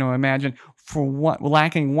could imagine,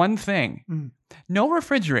 lacking one thing: no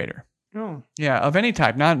refrigerator. Oh. Yeah, of any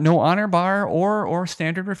type, no honor bar or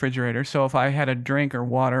standard refrigerator. So if I had a drink or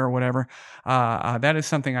water or whatever, that is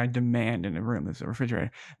something I demand in a room is a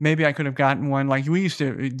refrigerator. Maybe I could have gotten one like we used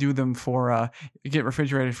to do them for get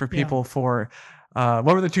refrigerated for people for what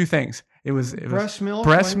were the two things? It was breast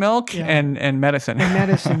milk and medicine. And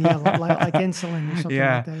medicine, like insulin or something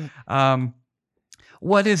like that.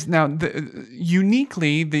 What is now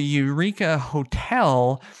uniquely the Eureka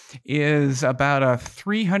Hotel is about a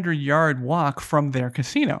 300-yard walk from their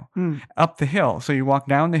casino up the hill. So you walk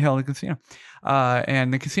down the hill to the casino.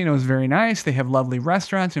 And the casino is very nice. They have lovely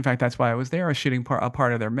restaurants. In fact, that's why I was there. I was shooting a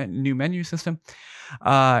part of their new menu system.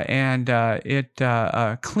 And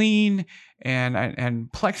clean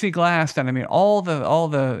and plexiglass, and I mean all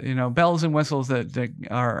the bells and whistles that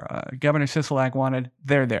our Governor Sisolak wanted.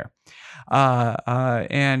 They're there.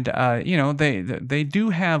 They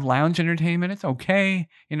do have lounge entertainment. It's okay,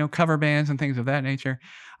 cover bands and things of that nature.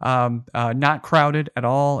 Not crowded at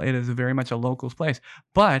all. It is very much a locals place.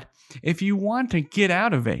 But if you want to get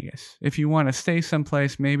out of Vegas, if you want to stay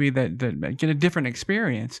someplace maybe that get a different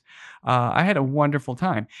experience, I had a wonderful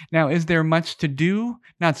time. Now, is there much to do?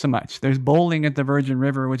 Not so much. There's bowling at the Virgin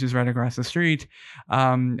River, which is right across the street.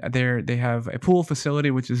 They have a pool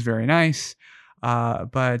facility, which is very nice.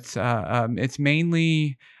 But it's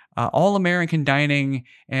mainly all-American dining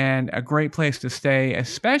and a great place to stay,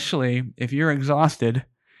 especially if you're exhausted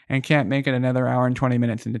and can't make it another hour and 20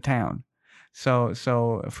 minutes into town. So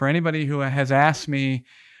for anybody who has asked me,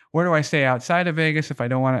 where do I stay outside of Vegas if I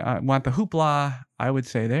don't want the hoopla, I would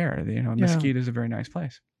say there. Mesquite is a very nice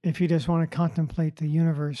place. If you just want to contemplate the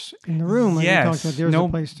universe in the room, like yes, we talked about, there's a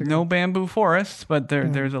place to go. No bamboo forests, but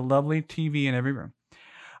there's a lovely TV in every room.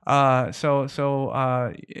 I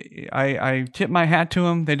tip my hat to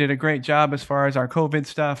them. They did a great job as far as our COVID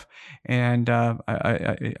stuff, and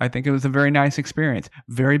I think it was a very nice experience.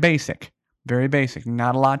 Very basic,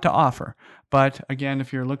 not a lot to offer. But again,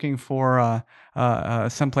 if you're looking for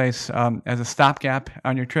someplace as a stopgap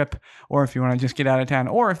on your trip, or if you want to just get out of town,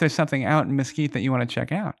 or if there's something out in Mesquite that you want to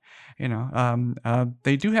check out,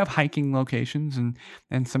 they do have hiking locations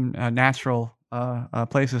and some natural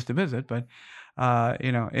places to visit, but.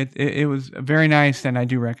 It was very nice, and I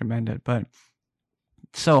do recommend it. But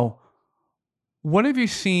so, what have you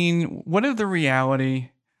seen? What is the reality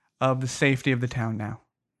of the safety of the town now?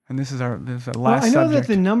 And this is our last. I know subject. that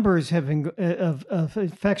the numbers of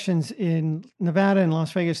infections in Nevada and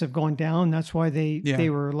Las Vegas have gone down. That's why they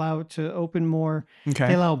were allowed to open more. Okay.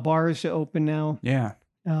 They allow bars to open now. Yeah.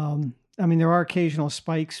 I mean, there are occasional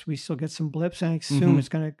spikes. We still get some blips, and I assume it's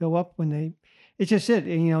going to go up when they. It's just it.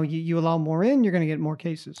 You allow more in, you're going to get more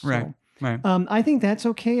cases. Right. So, right. I think that's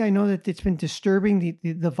okay. I know that it's been disturbing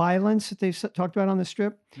the violence that they've talked about on the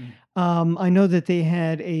Strip. I know that they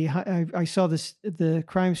had I saw the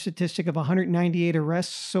crime statistic of 198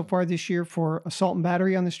 arrests so far this year for assault and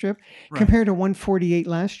battery on the Strip, compared to 148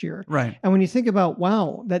 last year. Right. And when you think about,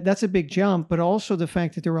 wow, that's a big jump, but also the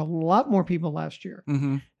fact that there were a lot more people last year.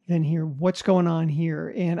 Than here. What's going on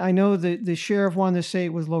here? And I know that the sheriff wanted to say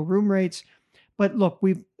it was low room rates. But look,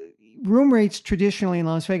 room rates traditionally in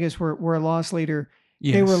Las Vegas were a loss leader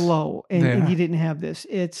They were low, and you didn't have this.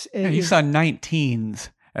 You saw 19s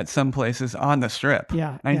at some places on the Strip.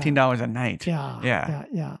 Yeah, $19 a night.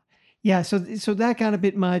 Yeah. So that got a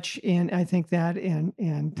bit much, and I think that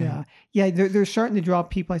they're starting to draw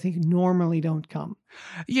people I think normally don't come.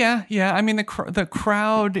 Yeah. I mean, the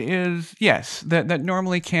crowd is that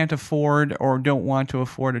normally can't afford or don't want to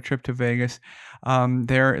afford a trip to Vegas.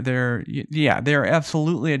 They're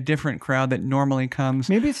absolutely a different crowd that normally comes.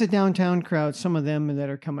 Maybe it's a downtown crowd. Some of them that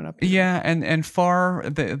are coming up here. Yeah, and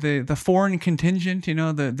the foreign contingent,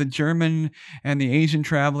 the German and the Asian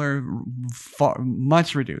traveler,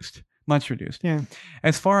 much reduced. Yeah.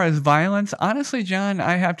 As far as violence, honestly, John,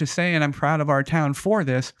 I have to say, and I'm proud of our town for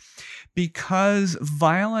this, because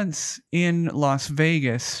violence in Las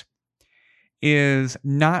Vegas is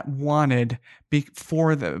not wanted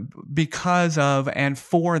because of and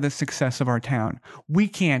for the success of our town. We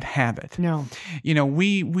can't have it. No.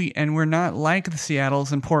 We're not like the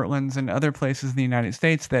Seattles and Portlands and other places in the United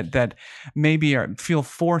States that maybe feel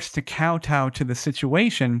forced to kowtow to the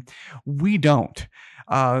situation. We don't.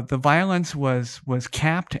 The violence was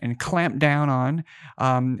capped and clamped down on,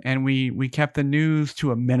 and we kept the news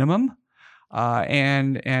to a minimum.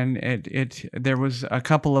 And there was a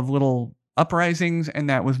couple of little uprisings, and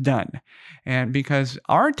that was done. And because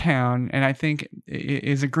our town, and I think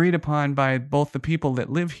is agreed upon by both the people that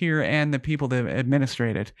live here and the people that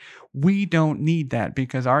administrate it, we don't need that,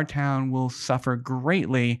 because our town will suffer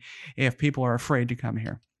greatly if people are afraid to come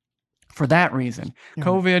here. For that reason,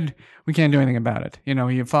 COVID, we can't do anything about it.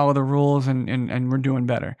 You follow the rules, and we're doing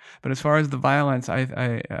better. But as far as the violence,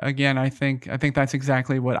 I think that's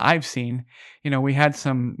exactly what I've seen. We had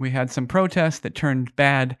some protests that turned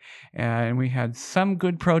bad, and we had some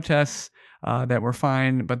good protests that were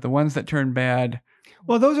fine. But the ones that turned bad,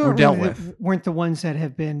 those weren't the ones that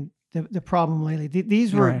have been the problem lately.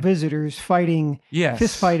 These were visitors fighting,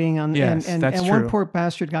 fist fighting and one poor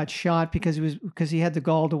bastard got shot because he had the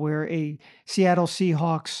gall to wear a Seattle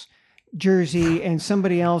Seahawks jersey, and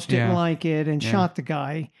somebody else didn't like it and shot the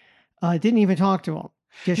guy. Didn't even talk to him.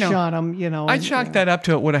 Just shot him. I chalked that up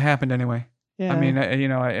to it would have happened anyway. Yeah. I mean,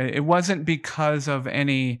 it wasn't because of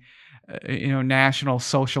any national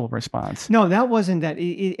social response. No, that wasn't that,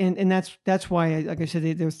 and that's why, like I said,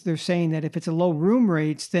 they're saying that if it's a low room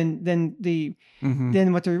rates, then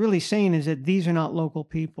what they're really saying is that these are not local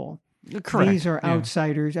people. Correct. These are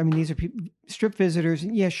outsiders. I mean, these are strip visitors.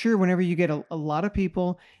 Yeah, sure. Whenever you get a lot of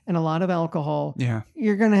people and a lot of alcohol,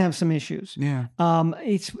 you're going to have some issues. Yeah.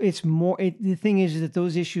 It's more. The thing is that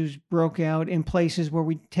those issues broke out in places where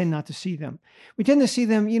we tend not to see them. We tend to see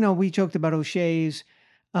them. We joked about O'Shea's.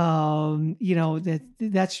 That's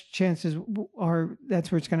chances are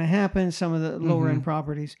that's where it's going to happen. Some of the lower end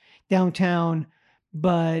properties downtown,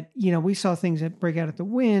 but we saw things that break out at the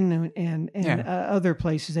Wynn and other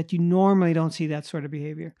places that you normally don't see that sort of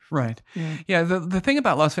behavior. Right. Yeah. The thing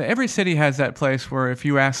about Las Vegas, every city has that place where if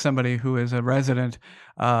you ask somebody who is a resident,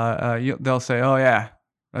 they'll say, "Oh yeah,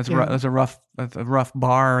 that's a rough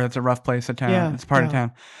bar. That's a rough place of town. Yeah, it's part of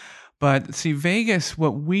town." But see, Vegas,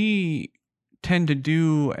 what we tend to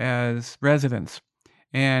do as residents,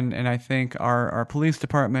 and I think our police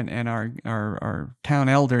department and our town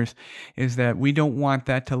elders, is that we don't want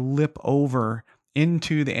that to lip over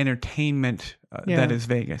into the entertainment that is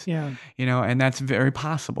Vegas. Yeah. And that's very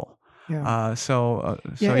possible. Yeah.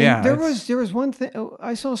 There was one thing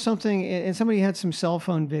I saw something, and somebody had some cell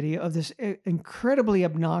phone video of this incredibly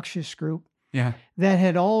obnoxious group. Yeah, that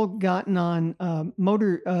had all gotten on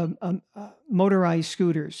motorized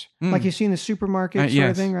scooters, like you see in the supermarket sort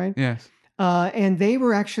of thing, right? Yes. And they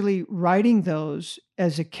were actually riding those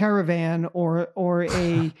as a caravan or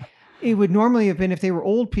a. It would normally have been, if they were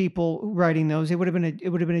old people riding those, it would have been a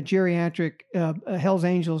geriatric Hell's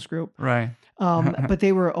Angels group, right? But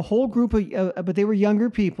they were a whole group of, but they were younger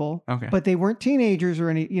people, but they weren't teenagers or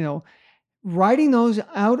any, riding those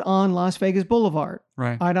out on Las Vegas Boulevard,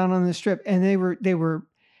 right, out on the Strip, and they were,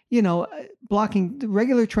 blocking the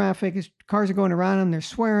regular traffic. As cars are going around them, they're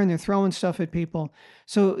swearing, they're throwing stuff at people.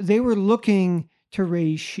 So they were looking to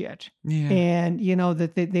raise shit, and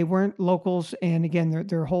that they weren't locals. And again,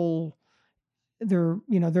 there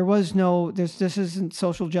was no this isn't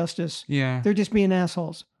social justice. Yeah, they're just being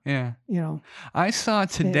assholes. Yeah, I saw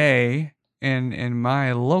today in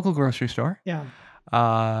my local grocery store. Yeah.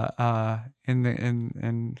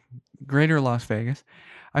 In greater Las Vegas,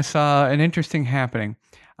 I saw an interesting happening.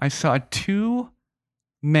 I saw two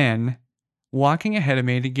men walking ahead of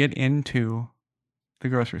me to get into the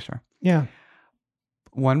grocery store. Yeah.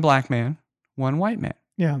 One black man, one white man.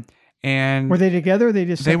 Yeah. And were they together? Or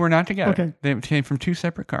they were not together. Okay. They came from two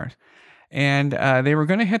separate cars, and they were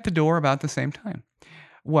going to hit the door about the same time.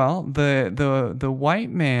 Well, the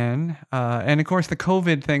white man, and of course the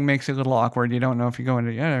COVID thing makes it a little awkward. You don't know if you're going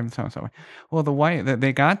to so. Well,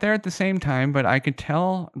 they got there at the same time, but I could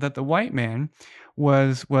tell that the white man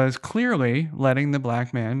was clearly letting the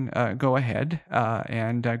black man go ahead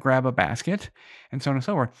and grab a basket and so on and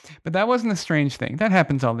so forth. But that wasn't a strange thing. That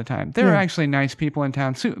happens all the time. There are actually nice people in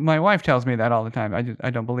town. My wife tells me that all the time. I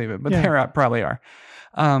don't believe it, but there probably are.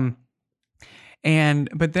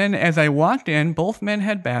 But then as I walked in, both men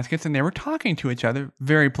had baskets and they were talking to each other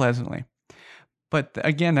very pleasantly. But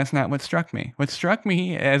again, that's not what struck me. What struck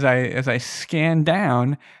me as I scanned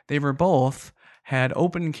down, they were both had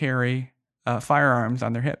open carry firearms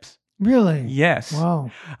on their hips. Really? Yes. Wow.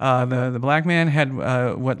 The black man had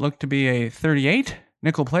what looked to be a .38.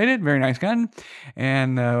 Nickel plated, very nice gun,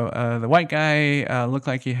 and the white guy looked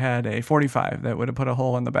like he had a .45 that would have put a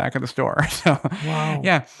hole in the back of the store. So, wow.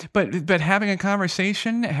 Yeah, but having a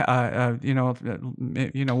conversation, whatever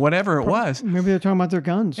it was. Maybe they're talking about their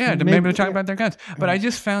guns. Yeah, maybe they're talking about their guns. But I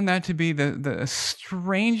just found that to be the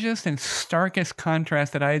strangest and starkest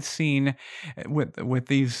contrast that I had seen with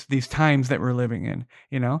these times that we're living in.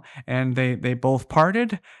 And they both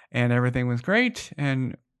parted, and everything was great,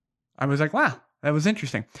 and I was like, wow. That was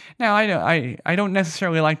interesting. Now, I don't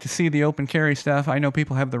necessarily like to see the open carry stuff. I know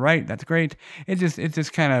people have the right. That's great. It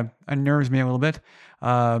just kind of unnerves me a little bit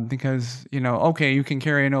because okay, you can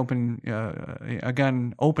carry a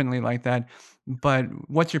gun openly like that, but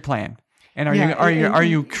what's your plan? And are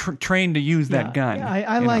you trained to use that gun? Yeah,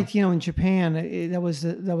 I liked in Japan. That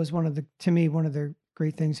was one of the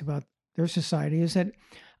great things about their society is that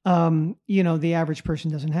the average person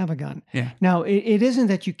doesn't have a gun. Yeah. Now it isn't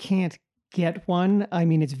that you can't get one. I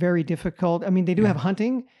mean, it's very difficult. I mean, they do have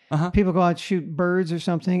hunting. People go out shoot birds or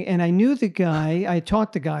something. And I knew I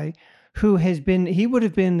taught the guy who he would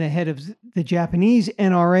have been the head of the Japanese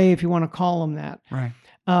NRA, if you want to call him that. Right.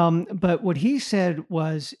 But what he said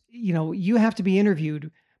was, you have to be interviewed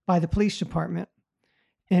by the police department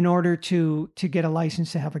in order to get a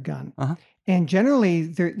license to have a gun. And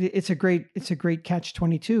generally it's a great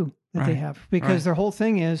catch-22 that they have, because their whole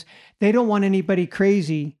thing is they don't want anybody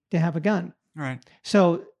crazy to have a gun. Right.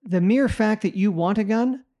 So the mere fact that you want a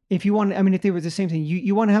gun, if they were the same thing,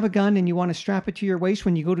 you want to have a gun and you want to strap it to your waist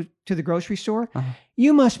when you go to the grocery store,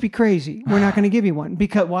 you must be crazy. We're not going to give you one.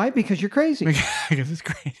 Why? Because you're crazy. Because it's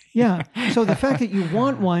crazy. Yeah. So the fact that you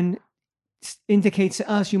want one indicates to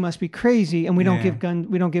us you must be crazy, and we don't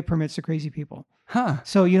give permits to crazy people.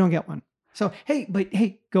 So you don't get one. So, hey,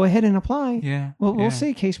 go ahead and apply. Yeah. Well, we'll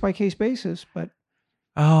see, case by case basis, but.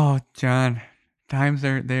 Oh, John, times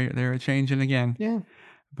they're changing again. Yeah.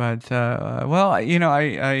 But I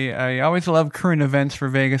always love current events for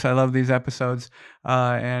Vegas. I love these episodes,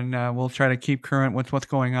 and we'll try to keep current with what's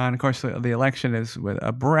going on. Of course, the election is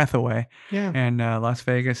a breath away. Yeah. And Las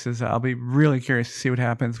Vegas is. I'll be really curious to see what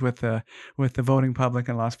happens with the voting public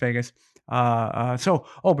in Las Vegas.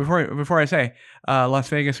 Before I say, Las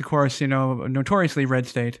Vegas, of course, notoriously red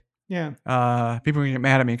state. Yeah. People are gonna get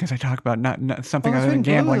mad at me because I talk about not something other than gambling. It's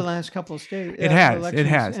been blue the last couple of states. It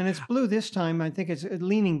has, and it's blue this time. I think it's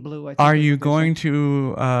leaning blue. I think are you going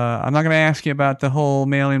to? I'm not going to ask you about the whole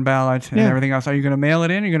mail-in ballot and everything else. Are you going to mail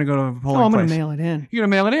it in? Or are you going to go to a polling place? I'm going to mail it in. You're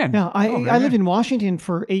going to mail it in? Yeah. I lived in Washington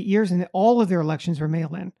for 8 years, and all of their elections were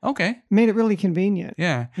mail-in. Okay. Made it really convenient.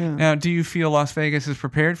 Yeah. Now, do you feel Las Vegas is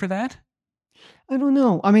prepared for that? I don't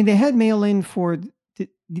know. I mean, they had mail-in for.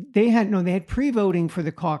 They had pre-voting for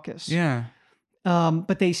the caucus. Yeah.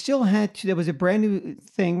 But they still had to. There was a brand new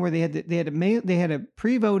thing where they had a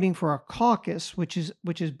pre-voting for a caucus, which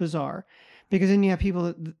is bizarre, because then you have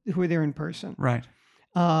people who are there in person, right?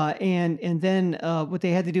 And then what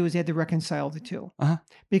they had to do is they had to reconcile the two,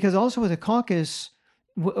 because also with a caucus,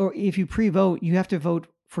 or if you pre-vote, you have to vote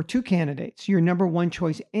for two candidates, your number one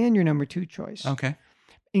choice and your number two choice. Okay.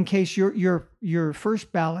 In case your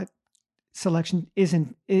first ballot selection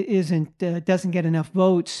doesn't get enough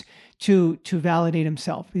votes to validate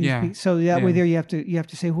himself. Yeah. So that way there you have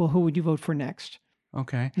to say, well, who would you vote for next?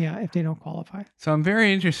 Okay. Yeah, if they don't qualify. So I'm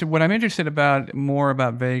very interested. What I'm interested about more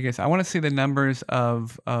about Vegas, I want to see the numbers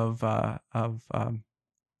of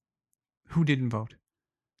who didn't vote.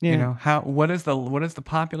 Yeah. What is the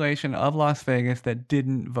population of Las Vegas that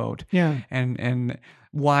didn't vote? Yeah. And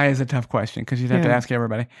why is a tough question, because you'd have to ask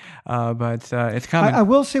everybody. But it's coming. I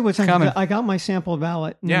will say what's coming. I got my sample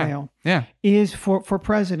ballot in the mail. Yeah. Is for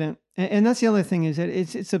president. And that's the other thing, is that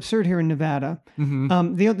it's absurd here in Nevada.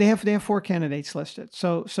 Mm-hmm. They have 4 candidates listed.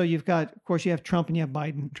 So you've got, of course, you have Trump and you have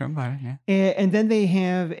Biden. Biden, yeah. And then they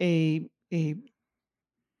have a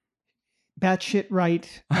batshit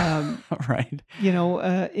right, right.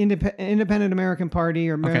 Independent American Party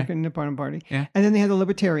or American Independent Party. Yeah. And then they have the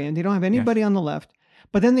Libertarian. They don't have anybody on the left.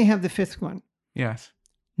 But then they have the fifth one. Yes.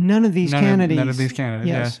 None of these candidates. None of these candidates.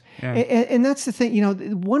 Yes. Yeah. And that's the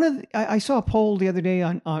thing. I saw a poll the other day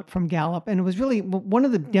on from Gallup, and it was really one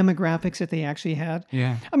of the demographics that they actually had.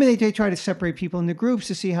 Yeah. I mean, they try to separate people into groups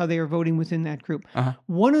to see how they are voting within that group. Uh-huh.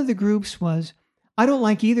 One of the groups was, I don't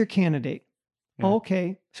like either candidate. Yeah. Oh,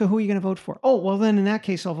 okay. So who are you going to vote for? Oh, well, then in that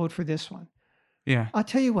case, I'll vote for this one. Yeah. I'll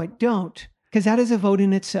tell you what, don't, because that is a vote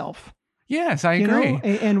in itself. Yes, I agree.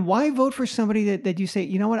 And why vote for somebody that you say,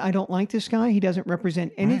 you know what, I don't like this guy. He doesn't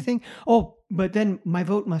represent anything. Right. Oh, but then my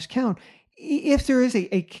vote must count. If there is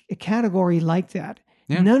a category like that,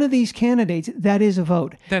 none of these candidates, that is a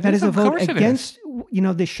vote. That is a vote against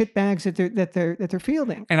the shitbags that they're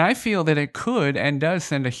fielding. And I feel that it could and does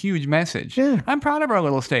send a huge message. Yeah. I'm proud of our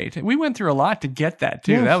little state. We went through a lot to get that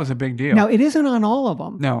too. Yes. That was a big deal. Now it isn't on all of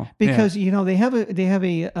them. No, because they have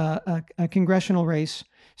a congressional race.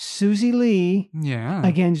 Susie Lee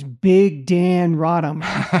against Big Dan Rodham.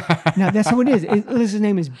 Now, that's who it is. His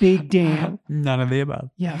name is Big Dan. None of the above.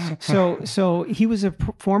 Yes. So he was a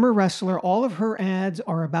former wrestler. All of her ads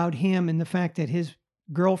are about him and the fact that his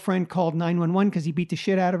girlfriend called 911 because he beat the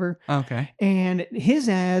shit out of her. Okay. And his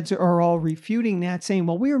ads are all refuting that, saying,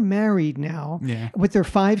 well, we're married now with their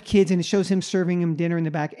 5 kids, and it shows him serving him dinner in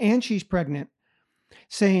the back, and she's pregnant.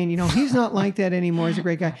 Saying, he's not like that anymore. He's a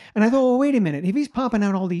great guy. And I thought, well, wait a minute. If he's popping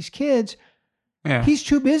out all these kids, he's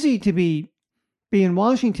too busy to be in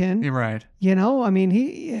Washington. You're right. I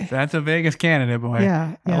mean, that's a Vegas candidate, boy.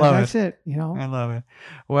 Yeah, that's it. I love it.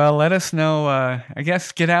 Well, let us know. I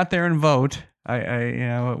guess get out there and vote.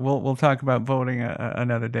 We'll talk about voting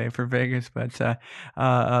another day for Vegas, but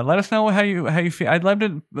let us know how you feel. I'd love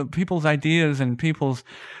to people's ideas and people's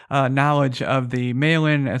knowledge of the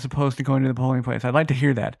mail-in as opposed to going to the polling place. I'd like to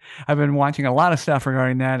hear that. I've been watching a lot of stuff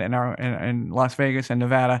regarding that in Las Vegas and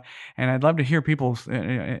Nevada, and I'd love to hear people's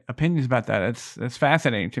opinions about that. It's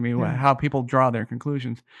fascinating to me how people draw their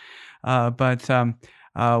conclusions.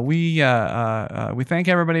 We thank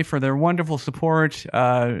everybody for their wonderful support.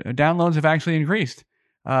 Downloads have actually increased.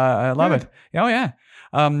 I love it. Oh yeah.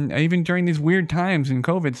 Even during these weird times in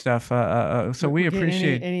COVID stuff. So we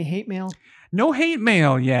appreciate any hate mail. No hate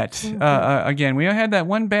mail yet. Again, we had that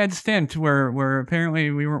one bad stint where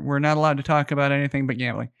apparently we're not allowed to talk about anything but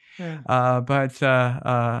gambling. Yeah.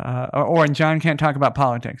 And John can't talk about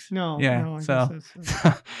politics. No. Yeah. No,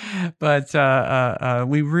 but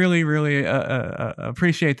we really, really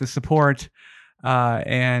appreciate the support.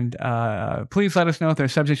 And please let us know if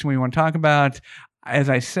there's subjects we want to talk about. As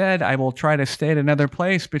I said, I will try to stay at another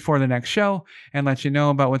place before the next show and let you know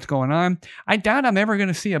about what's going on. I doubt I'm ever going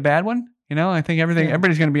to see a bad one. I think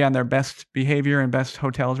everybody's going to be on their best behavior and best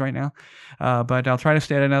hotels right now. But I'll try to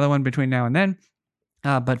stay at another one between now and then.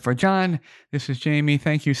 But for John, this is Jamie.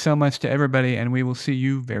 Thank you so much to everybody, and we will see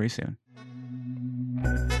you very soon.